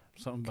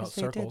 Something about Because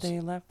they circles. did. They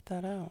left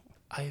that out.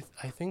 I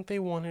think they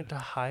wanted to I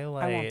want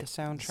highlight the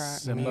soundtrack.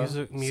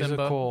 Simba.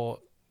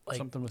 musical, like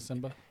Something with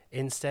Simba.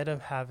 instead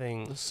of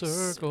having The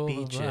circle of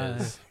speeches,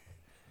 life.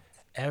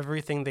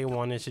 everything they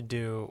wanted to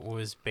do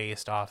was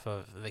based off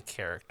of the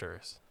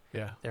characters,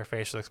 Yeah. their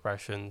facial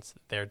expressions,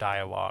 their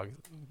dialogue,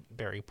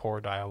 very poor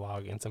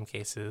dialogue in some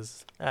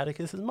cases.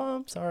 Atticus's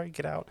mom, sorry,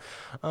 get out.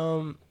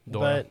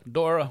 But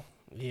Dora.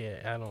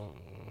 yeah, I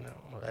don't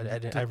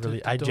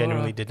know. I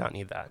genuinely did not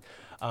need that.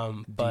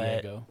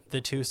 But Diego. the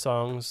two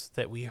songs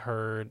that we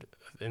heard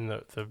in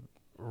the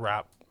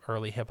rap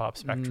early hip hop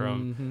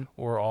spectrum Mhm.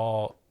 were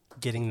all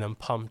getting them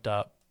pumped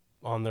up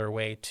on their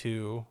way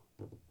to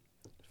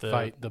the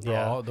Fight, the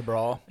brawl, the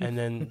brawl. And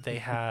then they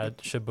had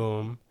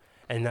Shaboom,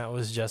 and that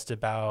was just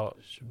about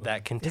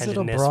that Is it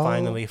a contentedness brawl,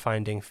 finally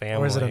finding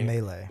family, Or is it a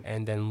melee?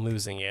 and then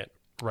losing it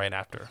right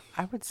after.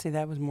 I would say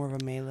that was more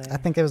of a melee. I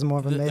think it was more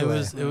of a Th- it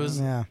melee. was-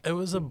 Yeah. It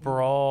was a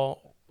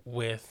brawl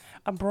with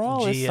a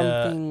brawl is Gia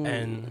something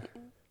and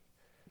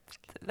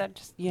that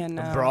just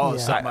no. A brawl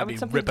is Yeah. something I I'd would be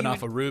something ripping you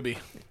off a ruby.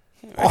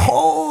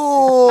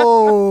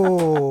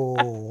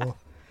 Oh!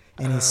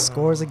 And he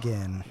scores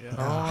again.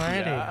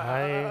 Alrighty,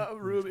 Yeah,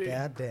 Ruby.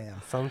 God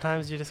damn.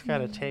 sometimes you just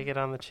gotta take it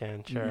on the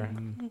chin, sure.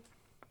 Mhm.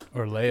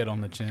 Or lay it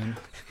on the chin.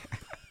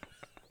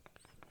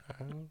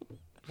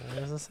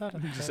 There's a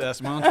setup. Just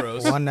ask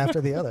Montrose. One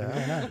after the other.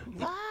 I don't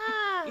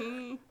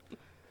know.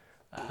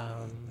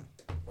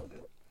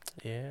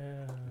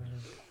 Yeah.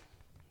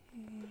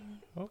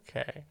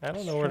 Okay. I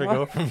don't know where to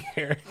go from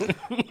here.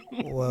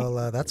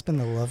 Well, that's been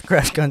the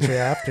Lovecraft Country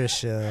After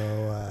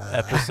Show.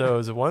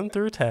 Episodes 1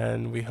 through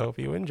 10. We hope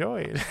you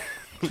enjoyed.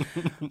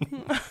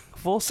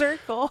 Full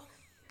circle.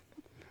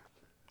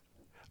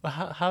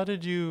 How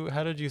did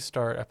you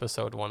start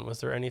episode 1?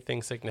 Was there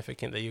anything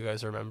significant that you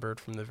guys remembered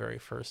from the very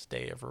first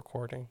day of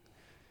recording?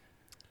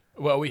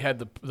 Well, we had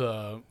the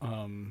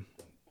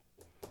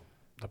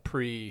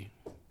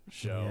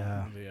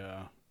pre-show,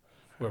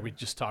 where we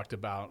just talked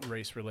about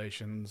race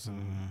relations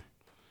and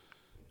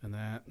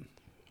that.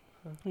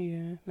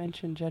 Yeah,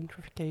 mentioned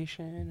gentrification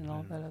and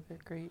all that other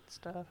great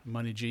stuff.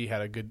 Money G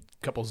had a good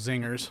couple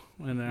zingers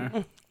in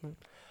there.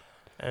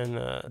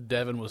 And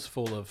Devin was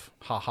full of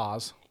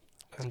ha-has.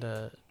 And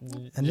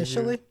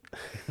Initially?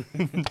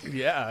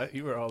 Yeah,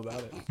 you were all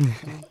about it.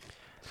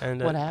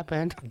 And What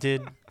happened?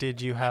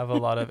 did you have a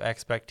lot of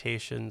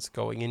expectations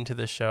going into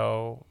the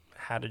show?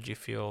 How did you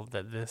feel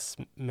that this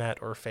met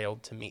or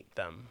failed to meet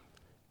them?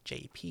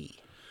 JP.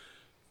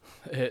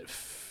 It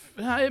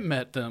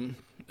met them.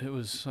 It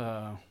was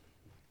I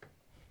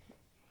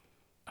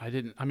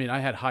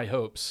had high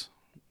hopes,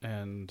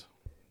 and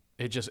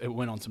it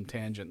went on some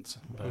tangents,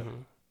 but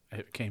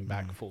it came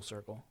back full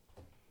circle.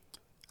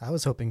 I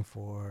was hoping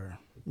for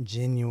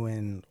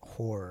genuine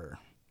horror.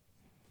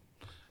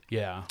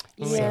 Yeah.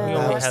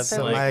 Yeah,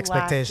 my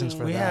expectations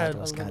for we that had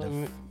was kind of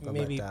a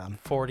maybe letdown.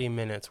 40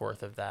 minutes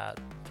worth of that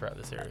throughout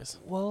the series.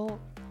 Well,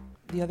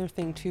 the other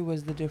thing too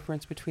was the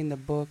difference between the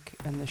book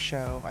and the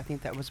show. I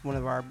think that was one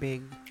of our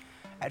big.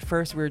 At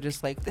first, we were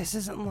just like, "This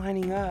isn't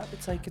lining up.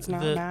 It's like it's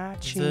not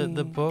matching."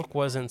 The book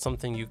wasn't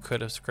something you could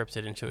have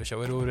scripted into a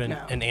show. It would have been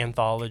an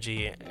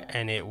anthology,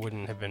 and it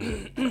wouldn't have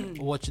been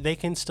what they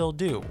can still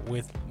do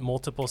with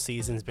multiple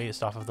seasons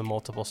based off of the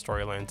multiple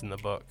storylines in the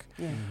book.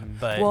 Yeah.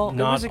 But Well, it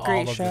not was a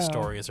great all of the show.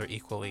 stories are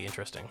equally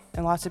interesting.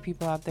 And lots of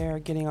people out there are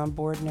getting on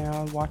board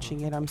now and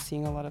watching it. I'm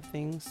seeing a lot of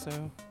things,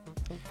 so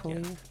hopefully.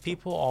 Yeah.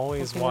 People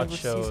always Looking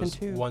watch over season shows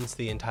 2. once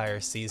the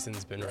entire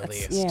season's been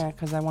released. Yeah,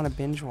 because I want to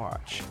binge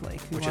watch. Like,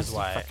 who Which wants is to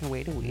why fucking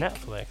wait a week?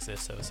 Netflix is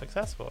so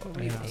successful.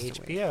 Nobody And wants to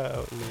wait.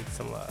 HBO needs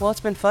some love. Well, it's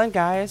been fun,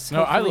 guys.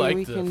 No, I Hopefully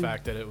we liked the can-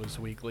 fact that it was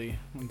weekly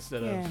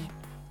instead Yeah, of.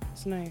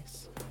 it's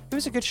nice. It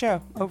was a good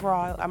show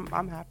overall.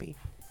 I'm happy.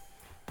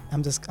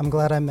 I'm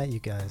glad I met you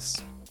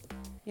guys,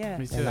 Yeah.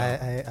 Me too. and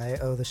I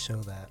owe the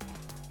show that.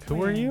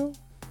 Who are you?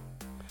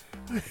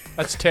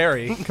 That's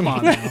Terry. Come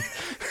on now.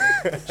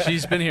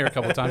 She's been here a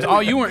couple times.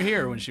 Oh, you weren't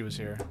here when she was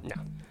here.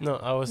 No,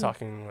 I was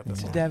talking with this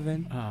To one.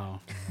 Devin. Oh.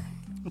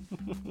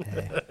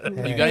 Hey,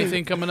 You got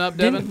anything coming up,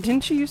 Devin?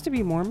 Didn't she used to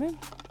be Mormon?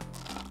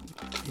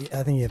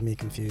 I think you have me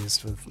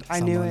confused with I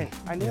knew someone. it.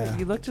 I knew Yeah. it.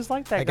 You look just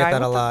like that I guy. get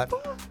that a What the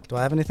lot. Do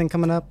I have anything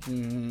coming up?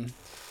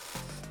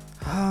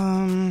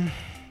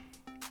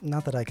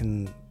 Not that I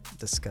can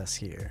discuss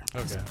here.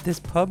 Okay. This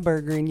pub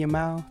burger in your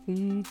mouth.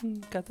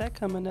 Got that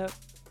coming up.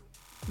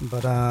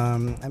 But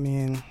I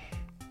mean,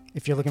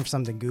 if you're looking for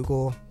something to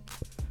Google,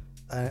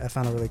 I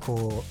found a really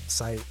cool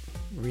site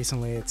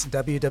recently. It's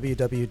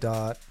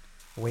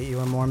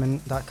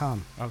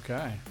www.waityourmormon.com.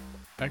 Okay.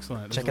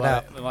 Excellent. Check There's it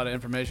out. A lot of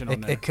information on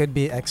there. It could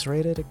be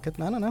X-rated. It could.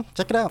 I don't know.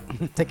 Check it out.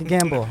 Take a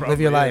gamble. Probably Live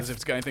your is life. If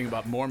it's got anything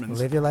about Mormons.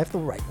 Live your life the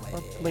right way.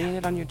 Or laying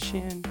it on your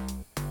chin.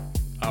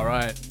 All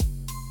right.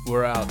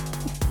 We're out.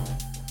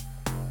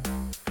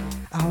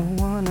 I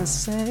wanna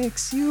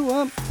sex you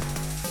up.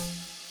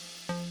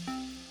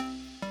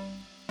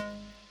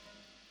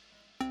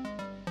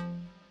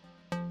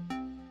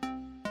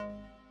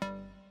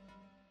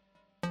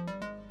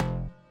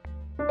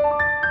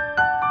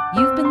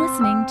 You've been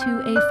listening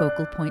to a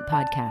Focal Point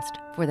podcast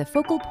for the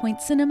Focal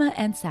Point Cinema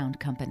and Sound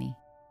Company.